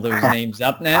buy all those names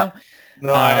up now.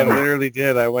 No, I literally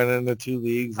did. I went into 2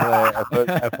 leagues and I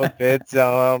put bids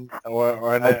on them.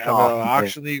 I'm in an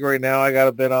auction league right now. I got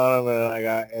a bid on them, and I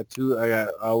got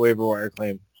a waiver wire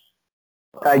claim.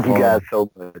 Thank you guys so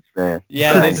much, man.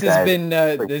 Yeah, this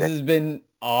has been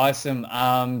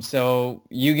awesome. So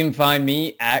you can find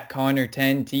me at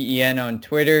Connor10 TEN on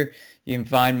Twitter. You can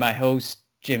find my host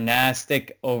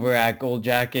Gymnastic over at Gold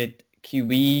Jacket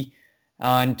QB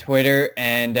on Twitter.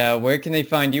 And where can they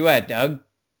find you at, Doug?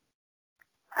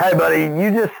 Hey, buddy,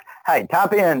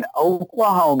 type in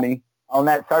Oklahoma on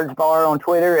that search bar on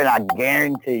Twitter, and I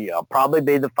guarantee you I'll probably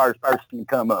be the first person to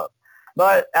come up.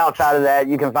 But outside of that,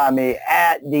 you can find me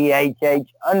at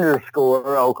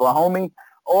DHH_Oklahoma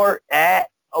or at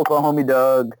Oklahoma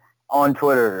Doug on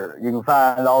Twitter. You can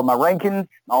find all my rankings,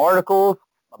 my articles,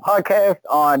 my podcast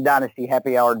on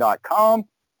dynastyhappyhour.com.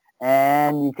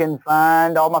 And you can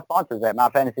find all my sponsors at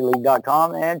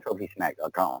myfantasyleague.com and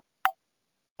trophysmack.com.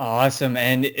 Awesome.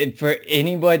 And for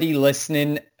anybody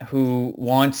listening who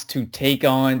wants to take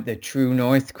on the True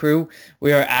North crew,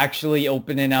 we are actually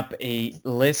opening up a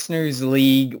listeners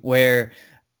league where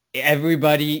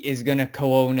everybody is going to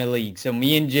co-own a league. So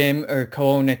me and Jim are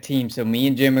co-own a team. So me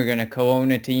and Jim are going to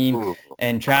co-own a team.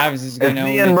 And Travis is going to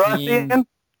own a team.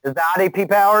 Is the I.D.P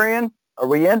power in? Are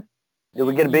we in? Did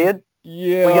we get a bid?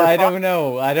 Yeah, I don't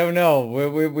know.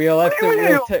 We'll have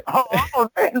to.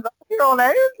 You're on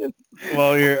air.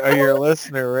 Well, you're a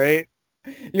listener, right?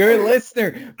 You're a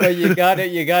listener, but you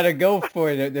gotta go for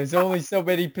it. There's only so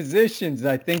many positions.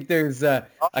 I think there's I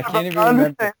can't even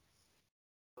remember.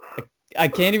 I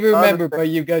can't even remember, but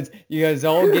you guys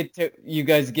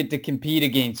get to compete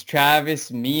against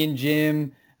Travis, me and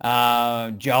Jim,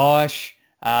 Josh,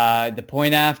 the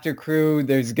Point After crew.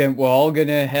 We're all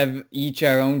gonna have each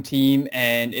our own team,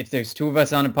 and if there's 2 of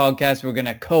us on a podcast, we're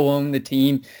gonna co-own the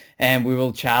team, and we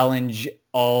will challenge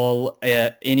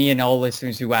any and all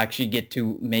listeners who actually get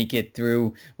to make it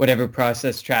through whatever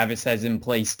process Travis has in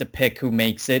place to pick who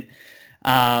makes it.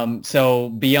 So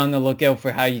be on the lookout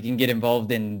for how you can get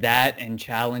involved in that and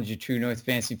challenge the True North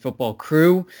Fantasy Football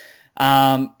crew.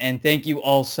 And thank you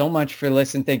all so much for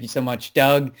listening. Thank you so much,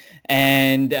 Doug.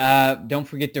 And don't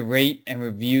forget to rate and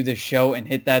review the show and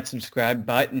hit that subscribe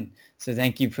button. So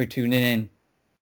thank you for tuning in.